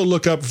can also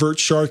look up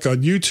VertShark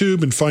on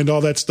YouTube and find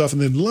all that stuff,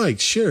 and then like,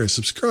 share,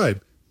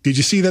 subscribe. Did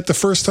you see that the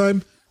first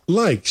time?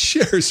 Like,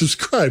 share,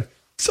 subscribe.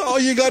 It's all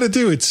you got to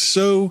do. It's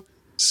so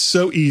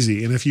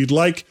easy. And if you'd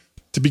like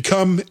to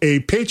become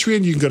a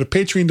Patreon, you can go to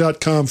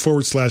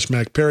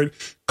patreon.com/MacParrot,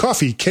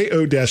 coffee,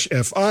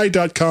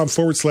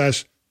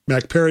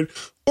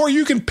 ko-fi.com/MacParrot, or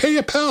you can pay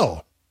a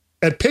pal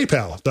at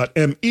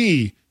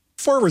paypal.me/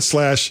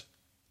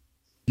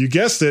 you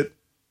guessed it,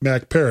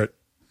 Mac Parrot.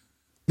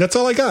 That's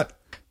all I got.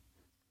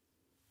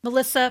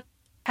 Melissa,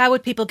 how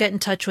would people get in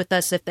touch with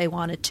us if they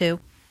wanted to?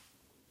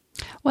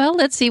 Well,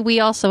 let's see.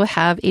 We also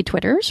have a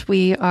Twitters.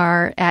 We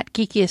are at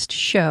Geekiest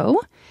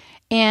Show.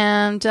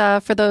 And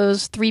for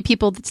those 3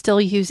 people that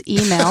still use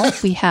email,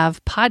 we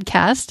have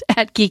podcast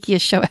at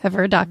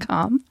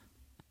geekiestshowever.com.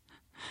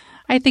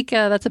 I think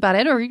that's about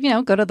it. Or,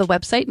 go to the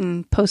website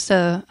and post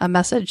a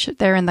message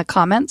there in the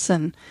comments,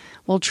 and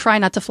we'll try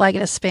not to flag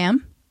it as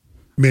spam.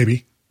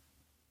 Maybe.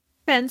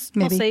 Depends.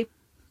 Maybe. We'll see.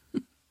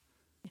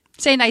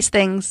 Say nice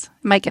things.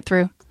 Might get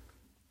through.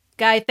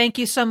 Guy, thank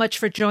you so much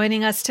for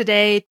joining us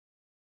today.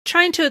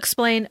 Trying to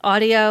explain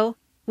audio,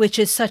 which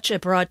is such a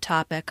broad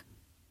topic.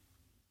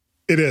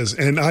 It is.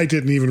 And I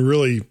didn't even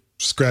really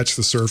scratch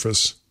the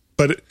surface.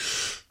 But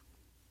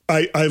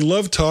I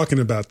love talking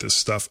about this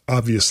stuff,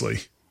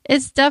 obviously.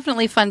 It's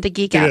definitely fun to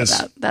geek out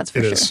about. That's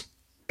for sure.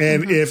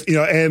 And if,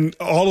 and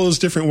all those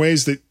different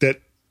ways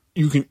that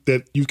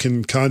you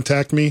can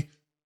contact me.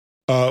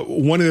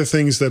 One of the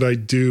things that I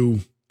do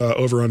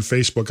over on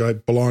Facebook, I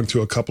belong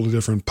to a couple of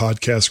different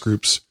podcast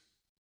groups,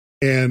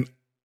 and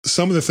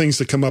some of the things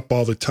that come up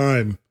all the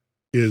time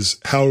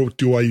is, how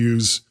do I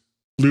use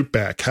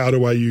loopback? How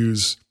do I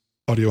use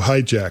Audio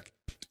Hijack.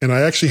 And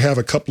I actually have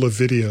a couple of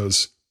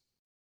videos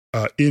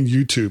in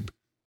YouTube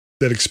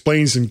that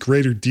explains in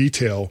greater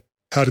detail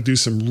how to do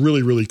some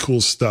really, really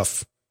cool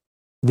stuff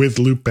with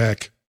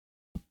Loopback,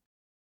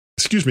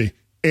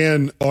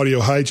 and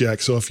Audio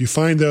Hijack. So if you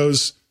find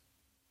those,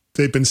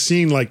 they've been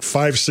seen like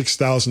 5,000 to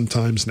 6,000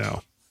 times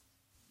now.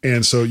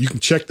 And so you can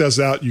check those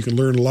out. You can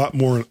learn a lot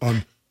more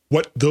on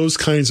what those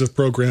kinds of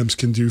programs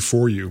can do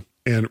for you.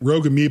 And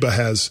Rogue Amoeba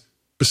has,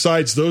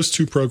 besides those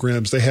two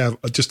programs, they have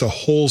just a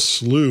whole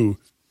slew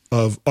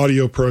of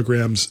audio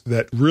programs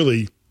that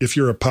really, if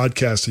you're a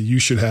podcaster, you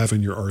should have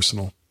in your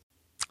arsenal.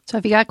 So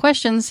if you got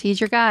questions, he's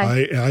your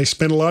guy. I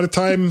spent a lot of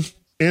time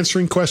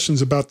answering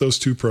questions about those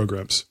two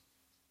programs.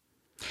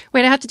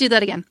 Wait, I have to do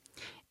that again.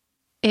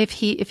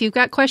 If you've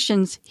got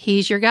questions,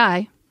 he's your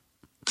guy.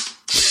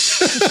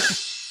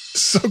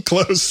 So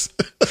close.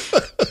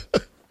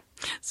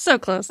 So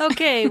close.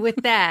 Okay, with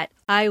that,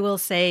 I will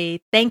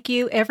say thank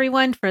you,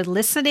 everyone, for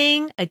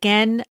listening.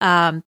 Again,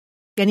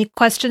 any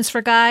questions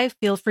for Guy,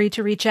 feel free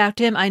to reach out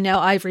to him. I know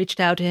I've reached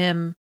out to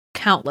him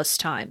countless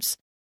times.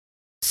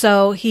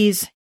 So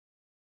he's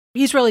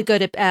really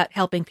good at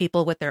helping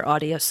people with their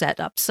audio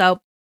setup.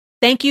 So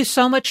thank you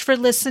so much for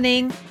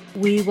listening.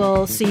 We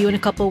will see you in a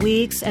couple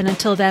weeks. And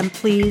until then,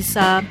 please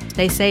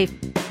stay safe.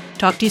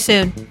 Talk to you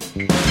soon.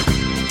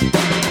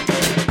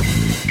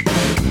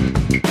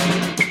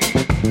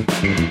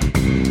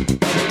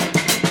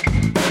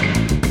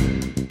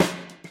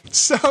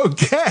 So,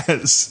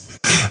 Gaz.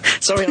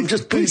 Sorry, I'm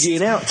just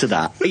boogieing out to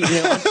that.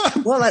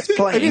 While that's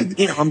playing,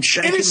 I'm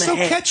shaking my so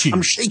head. Catchy.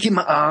 I'm shaking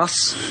my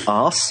ass.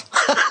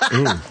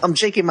 I'm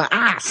shaking my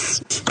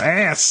ass.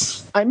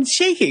 Ass. I'm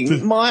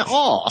shaking my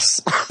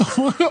ass.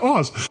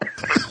 Ass.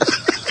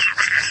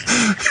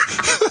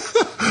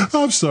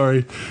 I'm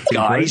sorry.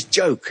 Guy's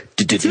joke.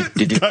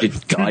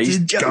 Guy's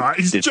joke.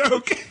 Guy's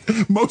joke.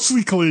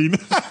 Mostly clean.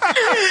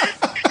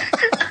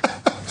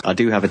 I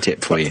do have a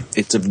tip for you.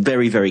 It's a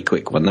very, very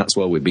quick one. That's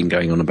why we've been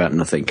going on about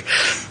nothing.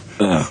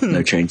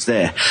 No change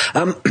there.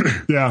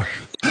 Yeah.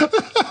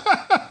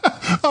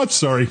 I'm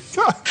sorry.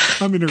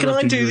 I'm interrupting. Can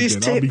I do this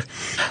again. tip?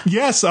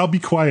 Yes, I'll be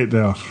quiet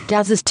now.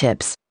 Gaz's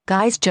tips,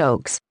 Guy's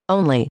jokes,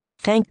 only,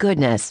 thank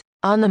goodness,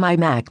 on the My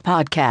Mac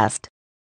podcast.